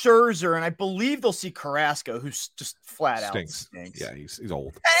Scherzer, and I believe they'll see Carrasco, who's just flat out stinks. Yeah, he's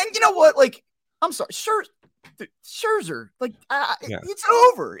old. And you know what? Like, I'm sorry, Scherzer. Like, it's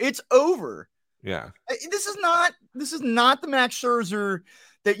over. It's over. Yeah. This is not the Max Scherzer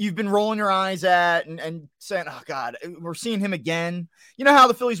that you've been rolling your eyes at and saying, "Oh God, we're seeing him again." You know how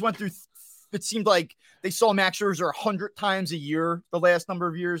the Phillies went through. It seemed like they saw Max Scherzer 100 times a year the last number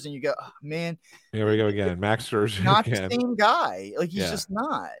of years, and you go, "Oh, man, here we go again." Max Scherzer, not the same guy. Like he's just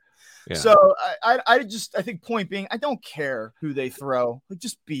not. Yeah. So I think point being, I don't care who they throw. Like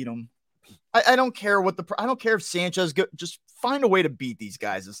just beat them. I don't care I don't care if Sanchez just find a way to beat these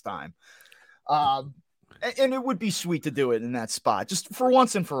guys this time. And it would be sweet to do it in that spot, just for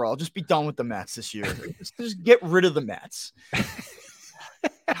once and for all. Just be done with the Mets this year. just get rid of the Mets.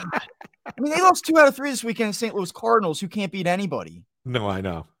 God. I mean, they lost 2 out of 3 this weekend in St. Louis Cardinals, who can't beat anybody. No, I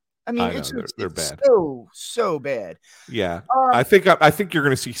know. I mean, they're bad. So bad. Yeah, I think you're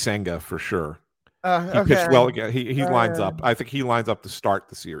going to see Senga for sure. He pitched well again. He lines up. I think he lines up to start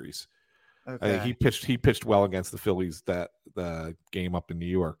the series. Okay. I think he pitched well against the Phillies the game up in New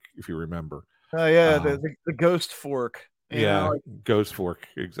York, if you remember. Oh yeah, the ghost fork. Ghost fork,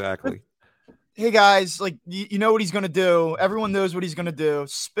 exactly. Hey guys, like you know what he's gonna do. Everyone knows what he's gonna do.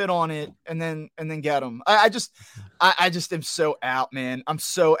 Spit on it and then get him. I just am so out, man. I'm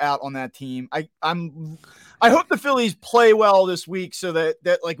so out on that team. I hope the Phillies play well this week so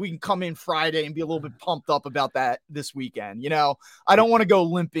that like we can come in Friday and be a little bit pumped up about that this weekend. You know, I don't want to go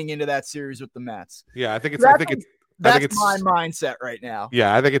limping into that series with the Mets. Yeah, I think it's my mindset right now.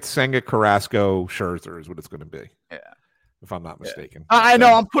 Yeah, I think it's Senga, Carrasco, Scherzer is what it's going to be. Yeah. If I'm not mistaken. I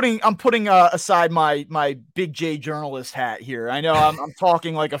know I'm putting aside my Big J journalist hat here. I know I'm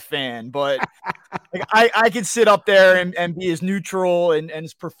talking like a fan, but like I can sit up there and be as neutral and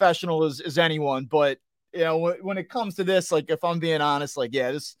as professional as anyone. But you know, when it comes to this, like if I'm being honest, like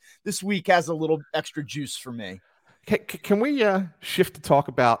this week has a little extra juice for me. Can we shift to talk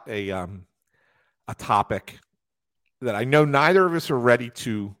about a topic that I know neither of us are ready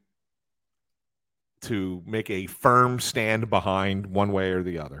to make a firm stand behind one way or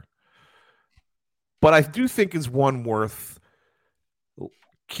the other. But I do think is one worth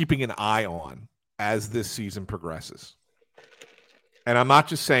keeping an eye on as this season progresses. And I'm not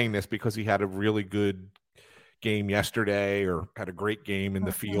just saying this because he had a really good game yesterday or had a great game in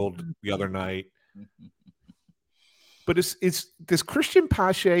the field the other night. But does Christian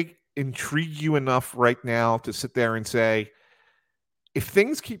Pache intrigue you enough right now to sit there and say, if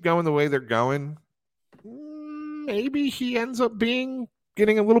things keep going the way they're going, maybe he ends up getting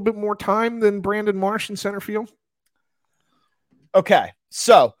a little bit more time than Brandon Marsh in center field? Okay,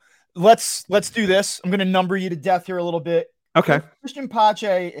 so let's do this. I'm going to number you to death here a little bit. Okay. Christian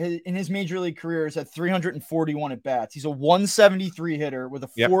Pache in his major league career has had 341 at bats. He's a 173 hitter with a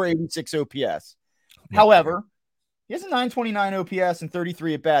 486 OPS. Yep. However, he has a 929 OPS and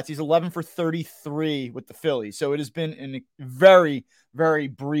 33 at bats. He's 11 for 33 with the Phillies. So it has been in a very, very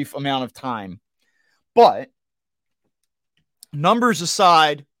brief amount of time. But numbers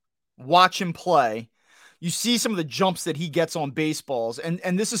aside, watch him play. You see some of the jumps that he gets on baseballs.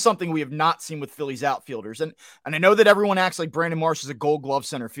 And this is something we have not seen with Phillies outfielders. And I know that everyone acts like Brandon Marsh is a Gold Glove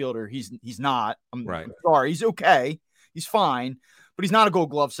center fielder. He's not. I'm sorry. He's okay. He's fine, but he's not a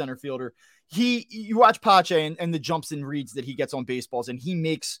Gold Glove center fielder. You watch Pache and the jumps and reads that he gets on baseballs, and he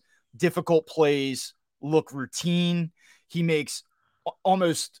makes difficult plays look routine. He makes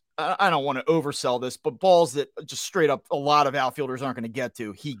almost, I don't want to oversell this, but balls that just straight up a lot of outfielders aren't going to get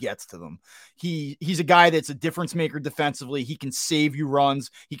to, he gets to them. He's a guy that's a difference maker defensively. He can save you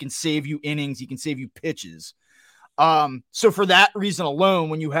runs. He can save you innings. He can save you pitches. So for that reason alone,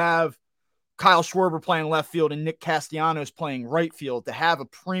 when you have Kyle Schwarber playing left field and Nick Castellanos playing right field, to have a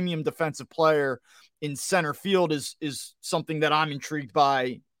premium defensive player in center field is something that I'm intrigued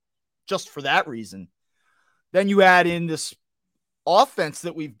by just for that reason. Then you add in this offense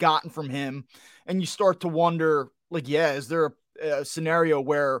that we've gotten from him, and you start to wonder, like, is there a scenario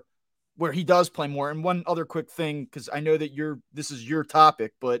where he does play more? And one other quick thing, because I know that this is your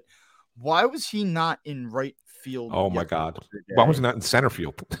topic, but why was he not in right field? Oh my God. Why was he not in center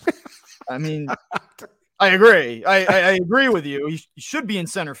field? I mean, I agree. I agree with you. He should be in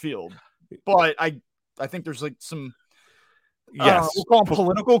center field, but I think there's like some, we'll call them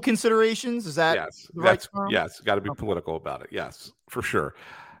political considerations. Is that the right term? Yes, got to be political about it. Yes, for sure.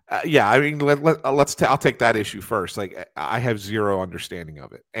 I mean, I'll take that issue first. Like, I have zero understanding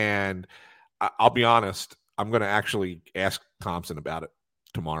of it, and I'll be honest. I'm going to actually ask Thompson about it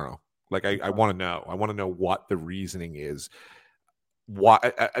tomorrow. Like, I want to know. I want to know what the reasoning is. Why?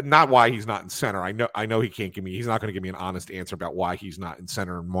 Not why he's not in center. I know he can't give me. He's not going to give me an honest answer about why he's not in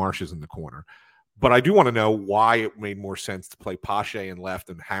center and Marsh is in the corner. But I do want to know why it made more sense to play Pache in left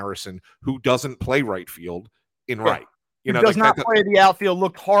and Harrison, who doesn't play right field, in right. You know, does not play the outfield.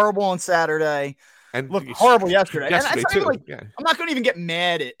 Looked horrible on Saturday, and looked horrible yesterday. And I'm not going to even get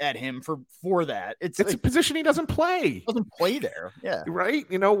mad at him for that. It's a position he doesn't play. He doesn't play there. Yeah, right.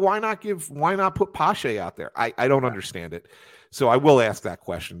 You know, why not put Pache out there? I don't understand it. So I will ask that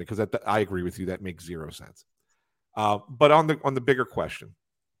question, because I agree with you. That makes zero sense. But on the bigger question,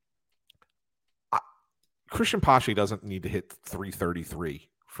 Christian Pache doesn't need to hit 333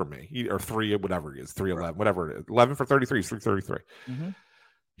 for me, or 311, whatever it is. 11 for 33 is 333. Mm-hmm.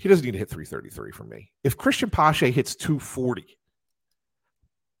 He doesn't need to hit 333 for me. If Christian Pache hits 240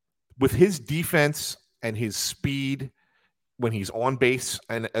 with his defense and his speed when he's on base,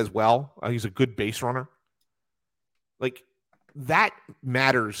 and as well, he's a good base runner. Like, that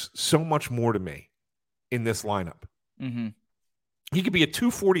matters so much more to me in this lineup. Mm-hmm. He could be a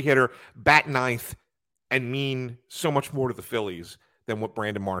 240 hitter, bat ninth, and mean so much more to the Phillies than what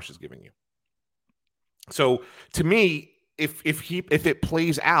Brandon Marsh is giving you. So to me, if it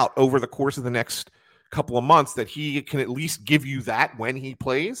plays out over the course of the next couple of months that he can at least give you that when he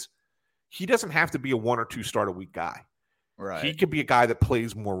plays, he doesn't have to be a 1 or 2 start a week guy. Right. He could be a guy that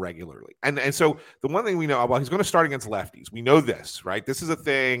plays more regularly. And so the one thing we know, well, he's going to start against lefties. We know this, right? This is a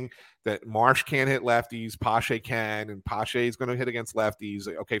thing that Marsh can't hit lefties, Pache can, and Pache is going to hit against lefties.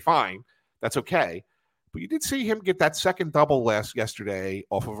 Okay, fine. That's okay. But you did see him get that second double yesterday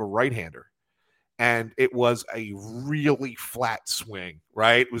off of a right-hander. And it was a really flat swing,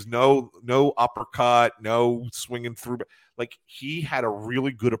 right? It was no uppercut, no swinging through. Like, he had a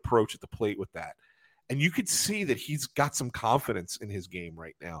really good approach at the plate with that. And you could see that he's got some confidence in his game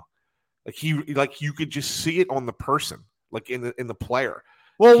right now. Like, you could just see it on the person, like in the player.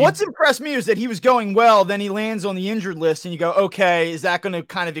 Well, what's impressed me is that he was going well, then he lands on the injured list, and you go, okay, is that going to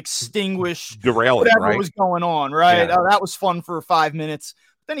kind of derail whatever was going on, right? Yeah. That was fun for 5 minutes.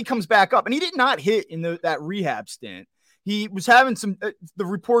 But then he comes back up, and he did not hit in that rehab stint. He was having some the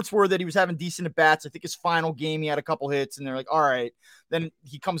reports were that he was having decent at-bats. I think his final game he had a couple hits, and they're like, all right. Then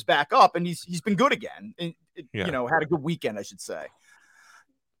he comes back up, and he's been good again. And, you know, had a good weekend, I should say.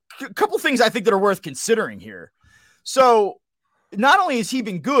 A couple things I think that are worth considering here. So, not only has he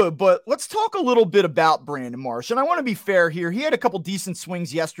been good, but let's talk a little bit about Brandon Marsh. And I want to be fair here. He had a couple decent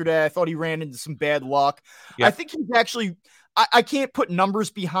swings yesterday. I thought he ran into some bad luck. Yep. I think he's actually, I can't put numbers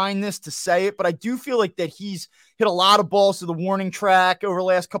behind this to say it, but I do feel like that he's hit a lot of balls to the warning track over the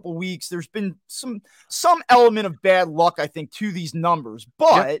last couple of weeks. There's been some element of bad luck, I think, to these numbers.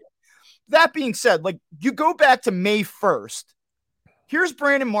 But that being said, like, you go back to May 1st. Here's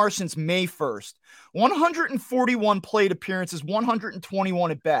Brandon Marsh since May 1st. 141 plate appearances,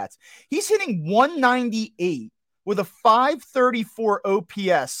 121 at-bats. He's hitting 198 with a 534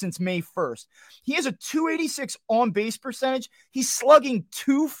 OPS since May 1st. He has a 286 on-base percentage. He's slugging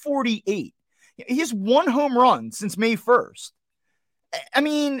 248. He has 1 home run since May 1st. I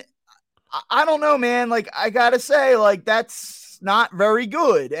mean, I don't know, man. Like, I got to say, like, that's not very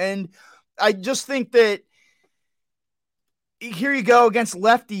good. And I just think that here you go against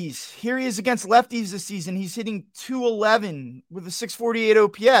lefties. Here he is against lefties this season. He's hitting 211 with a 648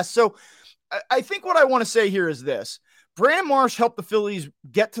 OPS. So I think what I want to say here is this. Brandon Marsh helped the Phillies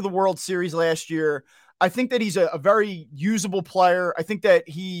get to the World Series last year. I think that he's a very usable player. I think that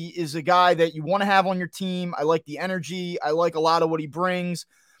he is a guy that you want to have on your team. I like the energy. I like a lot of what he brings.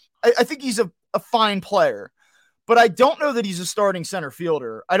 I think he's a fine player. But I don't know that he's a starting center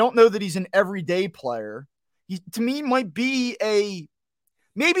fielder. I don't know that he's an everyday player. He, to me, might be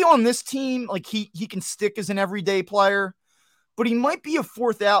maybe on this team, like he can stick as an everyday player, but he might be a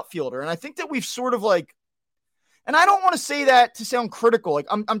fourth outfielder. And I think that we've sort of like, and I don't want to say that to sound critical. Like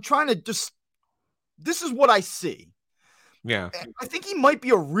I'm trying to just, this is what I see. Yeah. I think he might be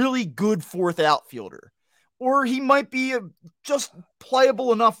a really good fourth outfielder, or he might be a just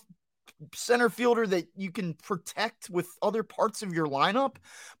playable enough center fielder that you can protect with other parts of your lineup.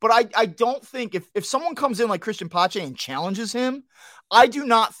 But I don't think if someone comes in like Christian Pache and challenges him, I do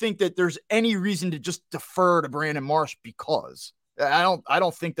not think that there's any reason to just defer to Brandon Marsh, because I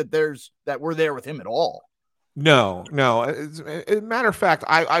don't think that we're there with him at all. No. As a matter of fact,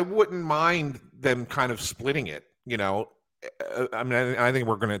 I wouldn't mind them kind of splitting it, you know. I mean, I think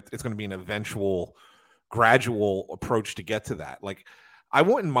it's going to be an eventual gradual approach to get to that. Like, I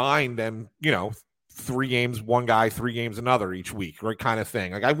wouldn't mind them, you know, 3 games, one guy, 3 games, another each week, right? Kind of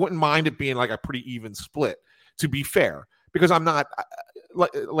thing. Like, I wouldn't mind it being like a pretty even split, to be fair, because I'm not,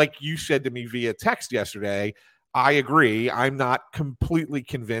 like you said to me via text yesterday, I agree. I'm not completely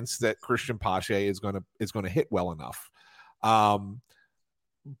convinced that Christian Pache is going to hit well enough.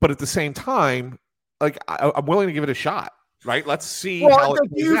 But at the same time, like, I'm willing to give it a shot. Right. Let's see how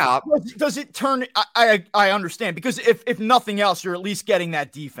it plays out. Does it turn? I understand, because if nothing else, you're at least getting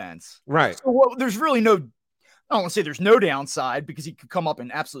that defense. Right. So there's really no, I don't want to say there's no downside, because he could come up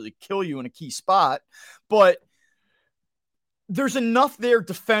and absolutely kill you in a key spot, but there's enough there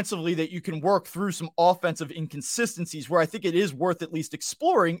defensively that you can work through some offensive inconsistencies where I think it is worth at least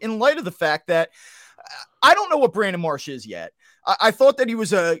exploring, in light of the fact that I don't know what Brandon Marsh is yet. I thought that he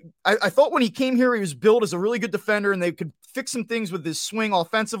was I thought when he came here, he was billed as a really good defender and they could fix some things with his swing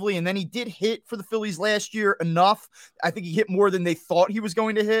offensively. And then he did hit for the Phillies last year enough. I think he hit more than they thought he was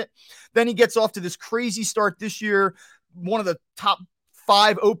going to hit. Then he gets off to this crazy start this year, one of the top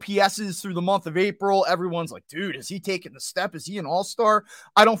 5 OPSs through the month of April. Everyone's like, dude, is he taking the step? Is he an all-star?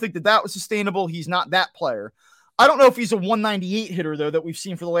 I don't think that was sustainable. He's not that player. I don't know if he's a 198 hitter, though, that we've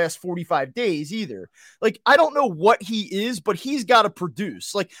seen for the last 45 days either. Like, I don't know what he is, but he's got to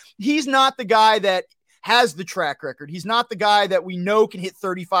produce. Like, he's not the guy that has the track record. He's not the guy that we know can hit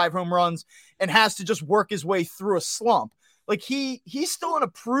 35 home runs and has to just work his way through a slump. Like, he's still in a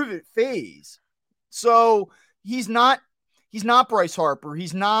prove-it phase. So he's not Bryce Harper.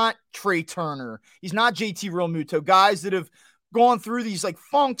 He's not Trey Turner. He's not JT Realmuto, guys that have gone through these like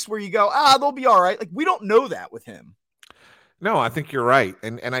funks where you go, they'll be all right. Like, we don't know that with him. No, I think you're right.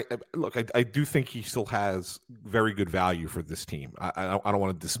 And I do think he still has very good value for this team. I don't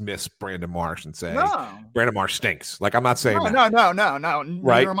want to dismiss Brandon Marsh and say Brandon Marsh stinks. Like, I'm not saying that. No.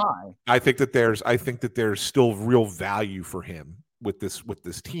 Right. Neither am I. I think that there's still real value for him with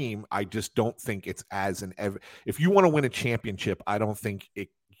this team. I just don't think it's if you want to win a championship, I don't think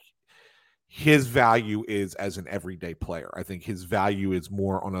his value is as an everyday player. I think his value is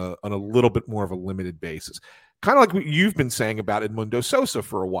more on a little bit more of a limited basis. Kind of like what you've been saying about Edmundo Sosa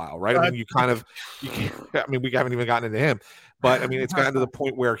for a while, right? I mean, we haven't even gotten into him, but I mean, it's gotten to the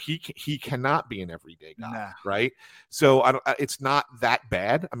point where he cannot be an everyday guy, right? So it's not that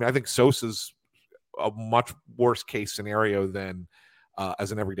bad. I mean, I think Sosa's a much worse case scenario than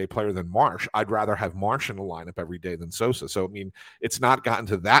as an everyday player than Marsh. I'd rather have Marsh in the lineup every day than Sosa. So, I mean, it's not gotten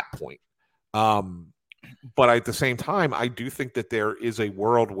to that point. But at the same time, I do think that there is a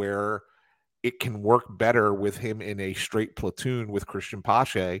world where it can work better with him in a straight platoon with Christian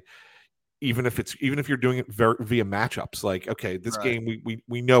Pache, even if you're doing it via matchups. Like, okay, this game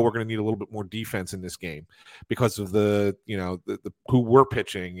we know we're going to need a little bit more defense in this game because of the who we're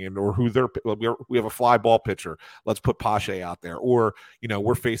pitching or who we have a fly ball pitcher. Let's put Pache out there, or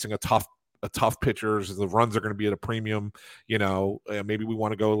we're facing a tough pitcher. The runs are going to be at a premium. Maybe we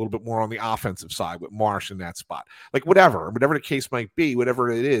want to go a little bit more on the offensive side with Marsh in that spot. Like, whatever the case might be,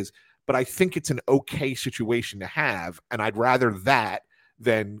 whatever it is. But I think it's an okay situation to have, and I'd rather that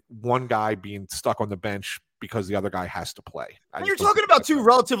than one guy being stuck on the bench because the other guy has to play. And you're talking about 2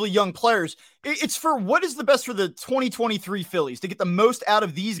 relatively young players. It's for what is the best for the 2023 Phillies to get the most out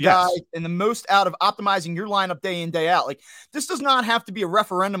of these guys and the most out of optimizing your lineup day in, day out. Like, this does not have to be a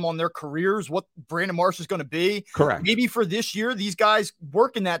referendum on their careers, what Brandon Marsh is going to be. Correct. Maybe for this year, these guys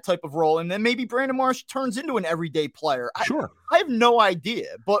work in that type of role, and then maybe Brandon Marsh turns into an everyday player. Sure. I have no idea,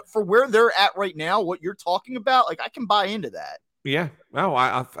 but for where they're at right now, what you're talking about, like, I can buy into that. Yeah, no,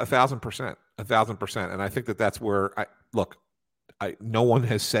 1,000%, 1,000%, and I think that's where no one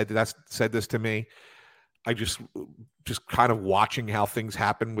has said this to me. I just kind of watching how things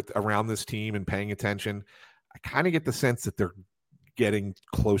happen around this team and paying attention. I kind of get the sense that they're getting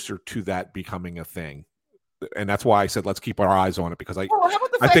closer to that becoming a thing, and that's why I said let's keep our eyes on it, because I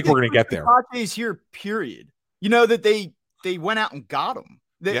think we're going to get there. Pache's here, period. That they went out and got him.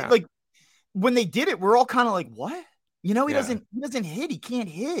 Like, when they did it, we're all kind of like, what? He doesn't hit. He can't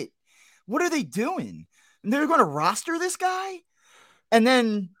hit. What are they doing? And they're going to roster this guy? And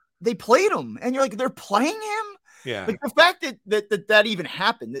then they played him. And you're like, they're playing him? Yeah. Like the fact that even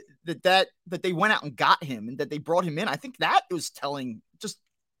happened, that they went out and got him and that they brought him in, I think that was telling just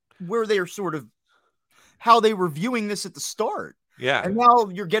where they are sort of how they were viewing this at the start. Yeah. And now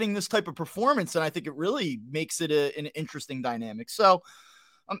you're getting this type of performance, and I think it really makes it an interesting dynamic. So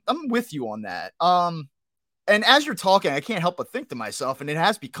I'm with you on that. And as you're talking, I can't help but think to myself, and it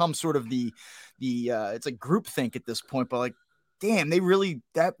has become sort of the it's like groupthink at this point, but like, damn, they really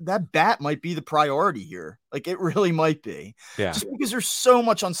that bat might be the priority here. Like it really might be. Yeah. Just because there's so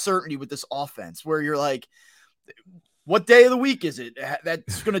much uncertainty with this offense where you're like, what day of the week is it?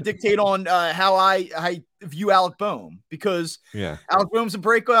 That's going to dictate on how I view Alec Boehm, because Alec Boehm's a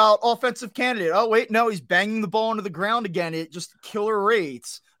breakout offensive candidate. Oh, wait, no, he's banging the ball into the ground again. It just killer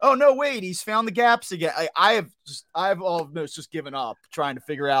rates. Oh, no, wait, he's found the gaps again. I've almost just given up trying to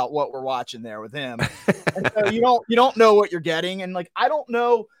figure out what we're watching there with him. And so you don't know what you're getting. And like, I don't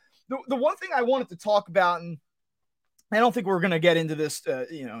know. The one thing I wanted to talk about, and I don't think we're going to get into this,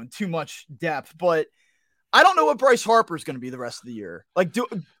 in too much depth, but I don't know what Bryce Harper is going to be the rest of the year. Like,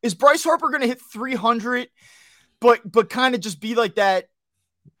 is Bryce Harper going to hit 300, but kind of just be like that?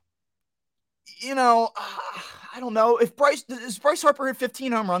 I don't know. Does Bryce Harper hit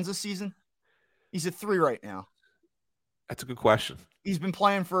 15 home runs this season? He's at 3 right now. That's a good question. He's been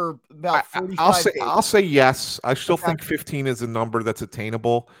playing for about 45 I'll say yes. I still think 15 is a number that's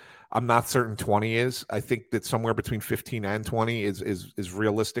attainable. I'm not certain 20 is. I think that somewhere between 15 and 20 is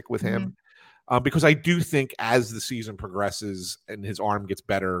realistic with him. Because I do think as the season progresses and his arm gets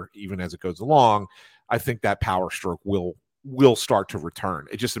better, even as it goes along, I think that power stroke will start to return.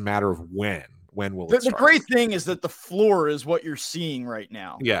 It's just a matter of when. When will it start? The great thing is that the floor is what you're seeing right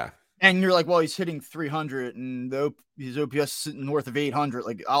now. Yeah. And you're like, well, he's hitting 300 and his OPS is sitting north of 800.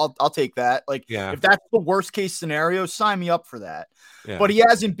 Like, I'll take that. Like, if that's the worst case scenario, sign me up for that. Yeah. But he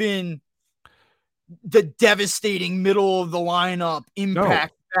hasn't been the devastating middle of the lineup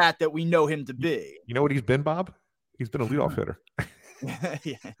impact that we know him to be. You know what he's been, Bob? He's been a leadoff hitter.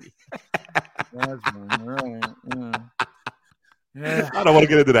 Yeah. I don't want to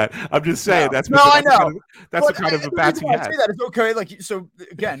get into that. I'm just saying that's I know. That's the kind of a bats he has. Say that it's okay. Like, so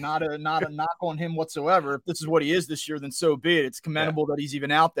again, not a knock on him whatsoever. If this is what he is this year, then so be it. It's commendable that he's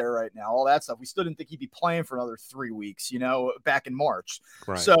even out there right now. All that stuff. We still didn't think he'd be playing for another 3 weeks. Back in March.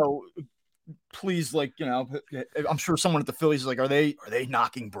 Right. So please, I'm sure someone at the Phillies is like, are they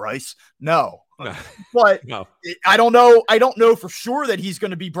knocking Bryce? No. But no. I don't know. I don't know for sure that he's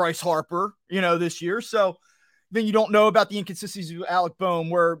going to be Bryce Harper, this year. So then you don't know about the inconsistencies of Alec Boehm,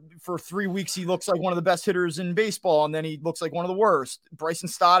 where for 3 weeks he looks like one of the best hitters in baseball, and then he looks like one of the worst. Bryson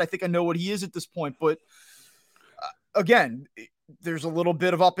Stott, I think I know what he is at this point, but again, there's a little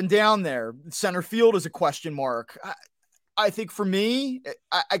bit of up and down there. Center field is a question mark. I think for me,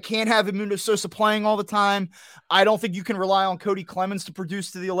 I can't have Edmundo Sosa playing all the time. I don't think you can rely on Cody Clemens to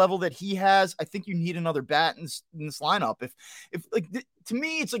produce to the level that he has. I think you need another bat in this lineup. To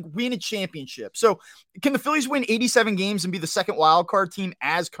me, it's like win a championship. So can the Phillies win 87 games and be the second wild card team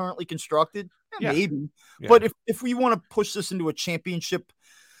as currently constructed? Maybe. Yeah. But if we want to push this into a championship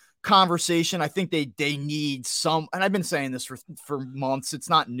conversation, I think they need some, and I've been saying this for months. It's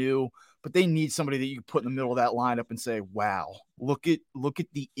not new, but they need somebody that you can put in the middle of that lineup and say, wow, look at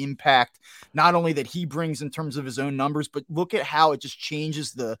the impact, not only that he brings in terms of his own numbers, but look at how it just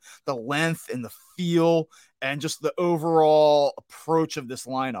changes the length and the feel and just the overall approach of this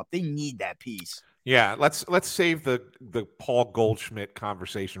lineup. They need that piece. Yeah, let's save the Paul Goldschmidt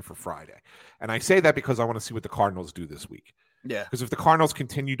conversation for Friday. And I say that because I want to see what the Cardinals do this week. Yeah. Because if the Cardinals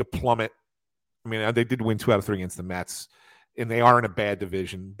continue to plummet, I mean, they did win 2 out of 3 against the Mets, and they are in a bad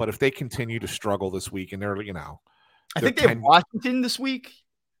division. But if they continue to struggle this week, and they're, I think they have Washington this week.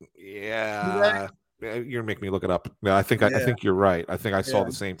 Yeah. You're making me look it up. No, I think you're right. I think I saw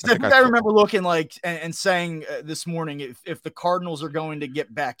the same. I remember looking and saying this morning, if the Cardinals are going to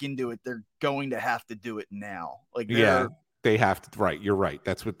get back into it, they're going to have to do it now. They have to. Right, you're right.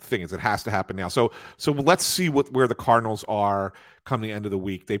 That's what the thing is. It has to happen now. So let's see where the Cardinals are come the end of the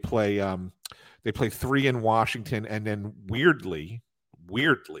week. They play 3 in Washington, and then weirdly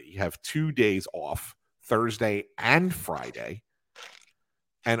have 2 days off, Thursday and Friday,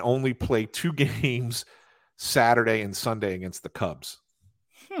 and only play 2 games Saturday and Sunday against the Cubs.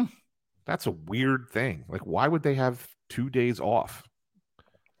 That's a weird thing. Like, why would they have 2 days off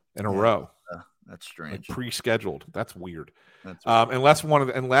in a row? That's strange. Like pre-scheduled. That's weird.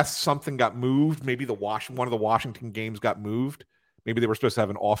 Unless something got moved, maybe one of the Washington games got moved. Maybe they were supposed to have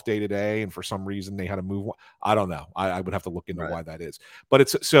an off day today, and for some reason they had to move. I don't know. I would have to look into why that is. But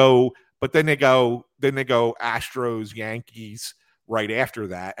it's so. But then they go Astros, Yankees right after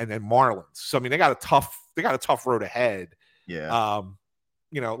that, and then Marlins. So I mean, they got a tough road ahead. Yeah.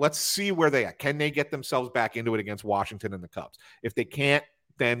 Let's see where they are. Can they get themselves back into it against Washington and the Cubs? If they can't,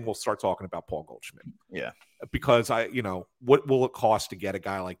 then we'll start talking about Paul Goldschmidt. Yeah. Because what will it cost to get a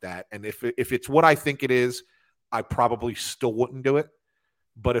guy like that? And if it's what I think it is, I probably still wouldn't do it.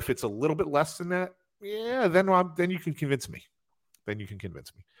 But if it's a little bit less than that, yeah, then you can convince me.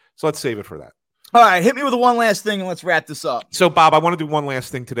 So let's save it for that. All right, hit me with one last thing and let's wrap this up. So, Bob, I want to do one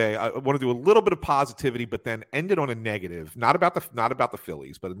last thing today. I want to do a little bit of positivity, but then end it on a negative, not about the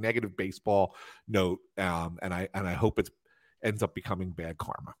Phillies, but a negative baseball note. And I hope it ends up becoming bad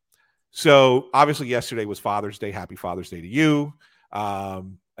karma. So, obviously, yesterday was Father's Day. Happy Father's Day to you.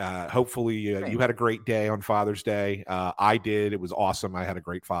 Hopefully, you had a great day on Father's Day. I did. It was awesome. I had a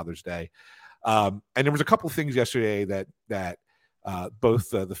great Father's Day. And there was a couple of things yesterday that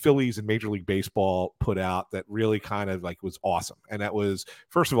both the Phillies and Major League Baseball put out that really kind of was awesome. And that was,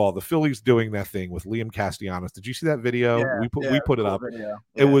 first of all, the Phillies doing that thing with Liam Castellanos. Did you see that video? Yeah, we put it up. Video.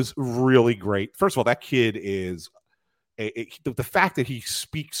 It was really great. First of all, that kid is the fact that he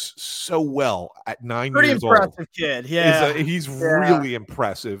speaks so well at 9 years old. Pretty impressive kid. Yeah. He's really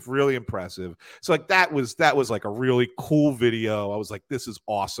impressive. So that was like a really cool video. I was like, this is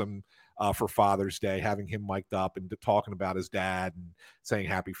awesome. For Father's Day, having him mic'd up and talking about his dad and saying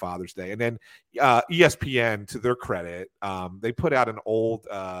Happy Father's Day. And then ESPN, to their credit, they put out an old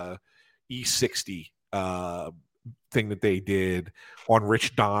E60 thing that they did on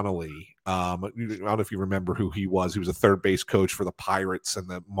Rich Donnelly. I don't know if you remember who he was. He was a third base coach for the Pirates and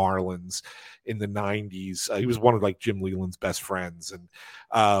the Marlins in the 90s. He was one of Jim Leland's best friends. And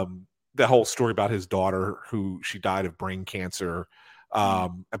the whole story about his daughter, she died of brain cancer.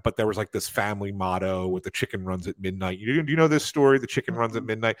 But there was this family motto with the chicken runs at midnight. Do you know this story? The chicken runs at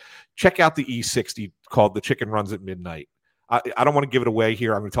midnight. Check out the E60 called The Chicken Runs at Midnight. I don't want to give it away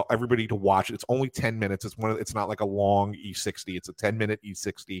here. I'm going to tell everybody to watch it. It's only 10 minutes. It's not like a long E60. It's a 10-minute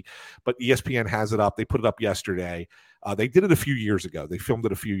E60, but ESPN has it up. They put it up yesterday. They did it a few years ago. They filmed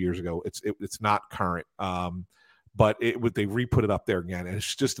it a few years ago. It's not current. But they re-put it up there again. And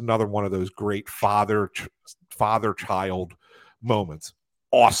it's just another one of those great father-child moments.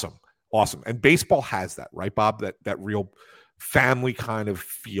 Awesome. And baseball has that, right, Bob? That real family kind of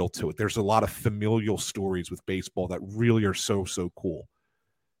feel to it. There's a lot of familial stories with baseball that really are so cool.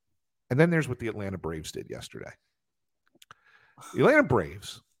 And then there's what the Atlanta Braves did yesterday. The Atlanta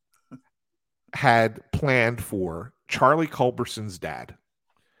Braves had planned for Charlie Culberson's dad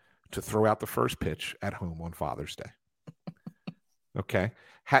to throw out the first pitch at home on Father's Day. Okay.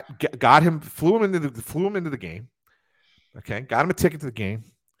 Flew him into the game. Okay, got him a ticket to the game.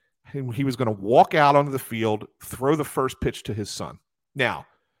 He was going to walk out onto the field, throw the first pitch to his son. Now,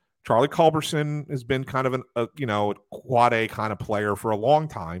 Charlie Culberson has been kind of a quad A kind of player for a long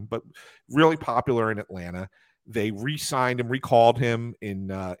time, but really popular in Atlanta. They re-signed him, recalled him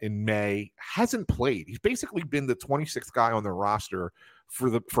in May. Hasn't played. He's basically been the 26th guy on the roster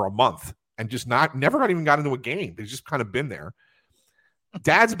for a month and just never even got into a game. He's just kind of been there.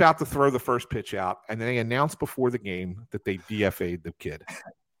 Dad's about to throw the first pitch out, and they announced before the game that they DFA'd the kid.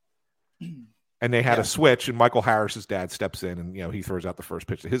 And they had a switch, and Michael Harris's dad steps in, and he throws out the first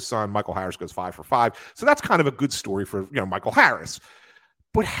pitch to his son. Michael Harris goes 5 for 5. So that's kind of a good story for Michael Harris.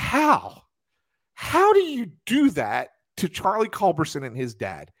 But how do you do that to Charlie Culberson and his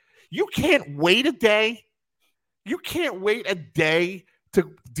dad? You can't wait a day. You can't wait a day to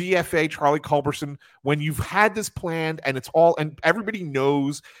DFA Charlie Culberson when you've had this planned and and everybody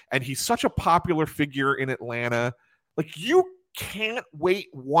knows, and he's such a popular figure in Atlanta. You can't wait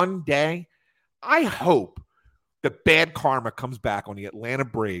one day. I hope that bad karma comes back on the Atlanta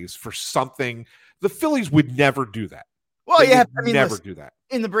Braves for something. The Phillies would never do that. Well, never do that.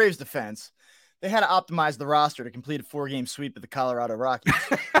 In the Braves' defense, they had to optimize the roster to complete a 4-game sweep of the Colorado Rockies.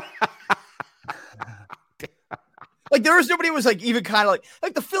 There was nobody who was even kind of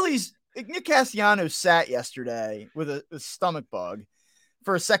like the Phillies. Nick Castellanos sat yesterday with a stomach bug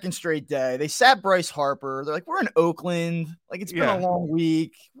for a second straight day. They sat Bryce Harper. They're we're in Oakland. It's been a long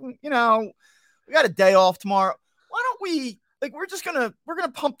week. We got a day off tomorrow. Why don't we we're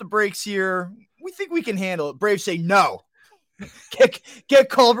gonna pump the brakes here. We think we can handle it. Braves say no. Get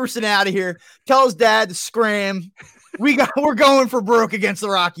Culberson out of here. Tell his dad to scram. We're going for broke against the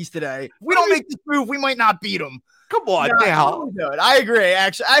Rockies today. If we don't make this move, we might not beat them. Come on now. I agree.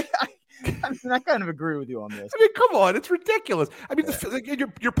 Actually, I kind of agree with you on this. Come on. It's ridiculous.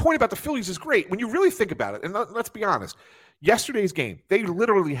 Your point about the Phillies is great. When you really think about it, and let's be honest, Yesterday's game, they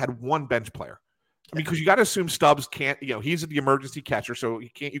literally had one bench player. I mean, because you got to assume Stubbs can't, he's the emergency catcher, so you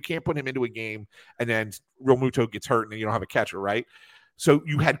can't put him into a game and then Real Muto gets hurt and then you don't have a catcher, right? So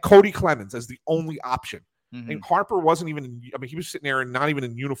you had Cody Clemens as the only option. Mm-hmm. And Harper wasn't even, he was sitting there and not even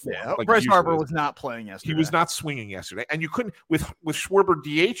in uniform. Yeah, like Bryce Harper was not playing yesterday. He was not swinging yesterday. And you couldn't, with Schwarber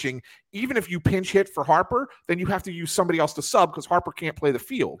DHing, even if you pinch hit for Harper, then you have to use somebody else to sub because Harper can't play the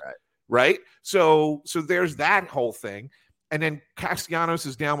field. Right? So there's that whole thing. And then Castellanos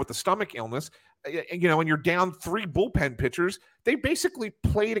is down with the stomach illness. And you're down 3 bullpen pitchers. They basically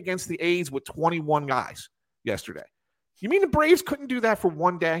played against the A's with 21 guys yesterday. You mean the Braves couldn't do that for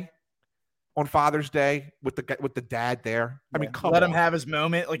one day on Father's Day with the dad there? I mean, let him have his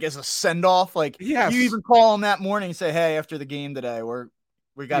moment, like as a send off. Like you even call him that morning and say, "Hey, after the game today,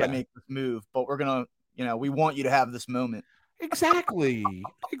 we got to make this move, but we're gonna, we want you to have this moment." Exactly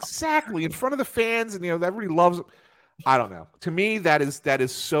in front of the fans, and everybody loves it. I don't know. To me, that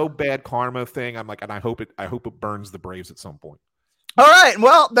is so bad karma thing. I'm like, and I hope it burns the Braves at some point. All right.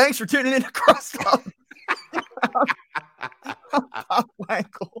 Well, thanks for tuning in to Crosstalk. Bob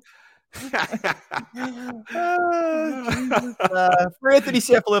Wankel. For Anthony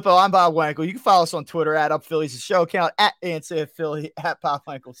Sanfilippo, I'm Bob Wankel. You can follow us on Twitter at UpPhillies, the show account at AntSanPhilly, at Bob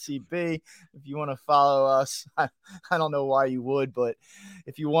Wankel CB. If you want to follow us, I don't know why you would, but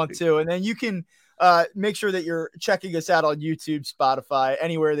if you want to, and then you can make sure that you're checking us out on YouTube, Spotify,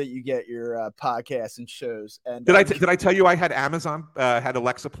 anywhere that you get your podcasts and shows. And did I tell you I had Amazon had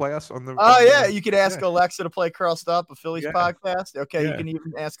Alexa play us on the? Oh yeah, you could ask Alexa to play Crossed Up, a Phillies podcast. Okay, you can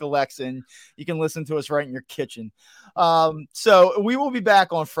even ask Alexa, and you can listen to us right in your kitchen. So we will be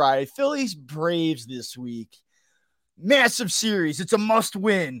back on Friday. Phillies Braves this week, massive series. It's a must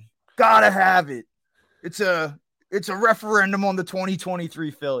win. Gotta have it. It's a referendum on the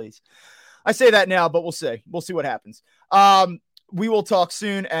 2023 Phillies. I say that now, but we'll see. We'll see what happens. We will talk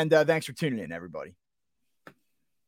soon, and thanks for tuning in, everybody.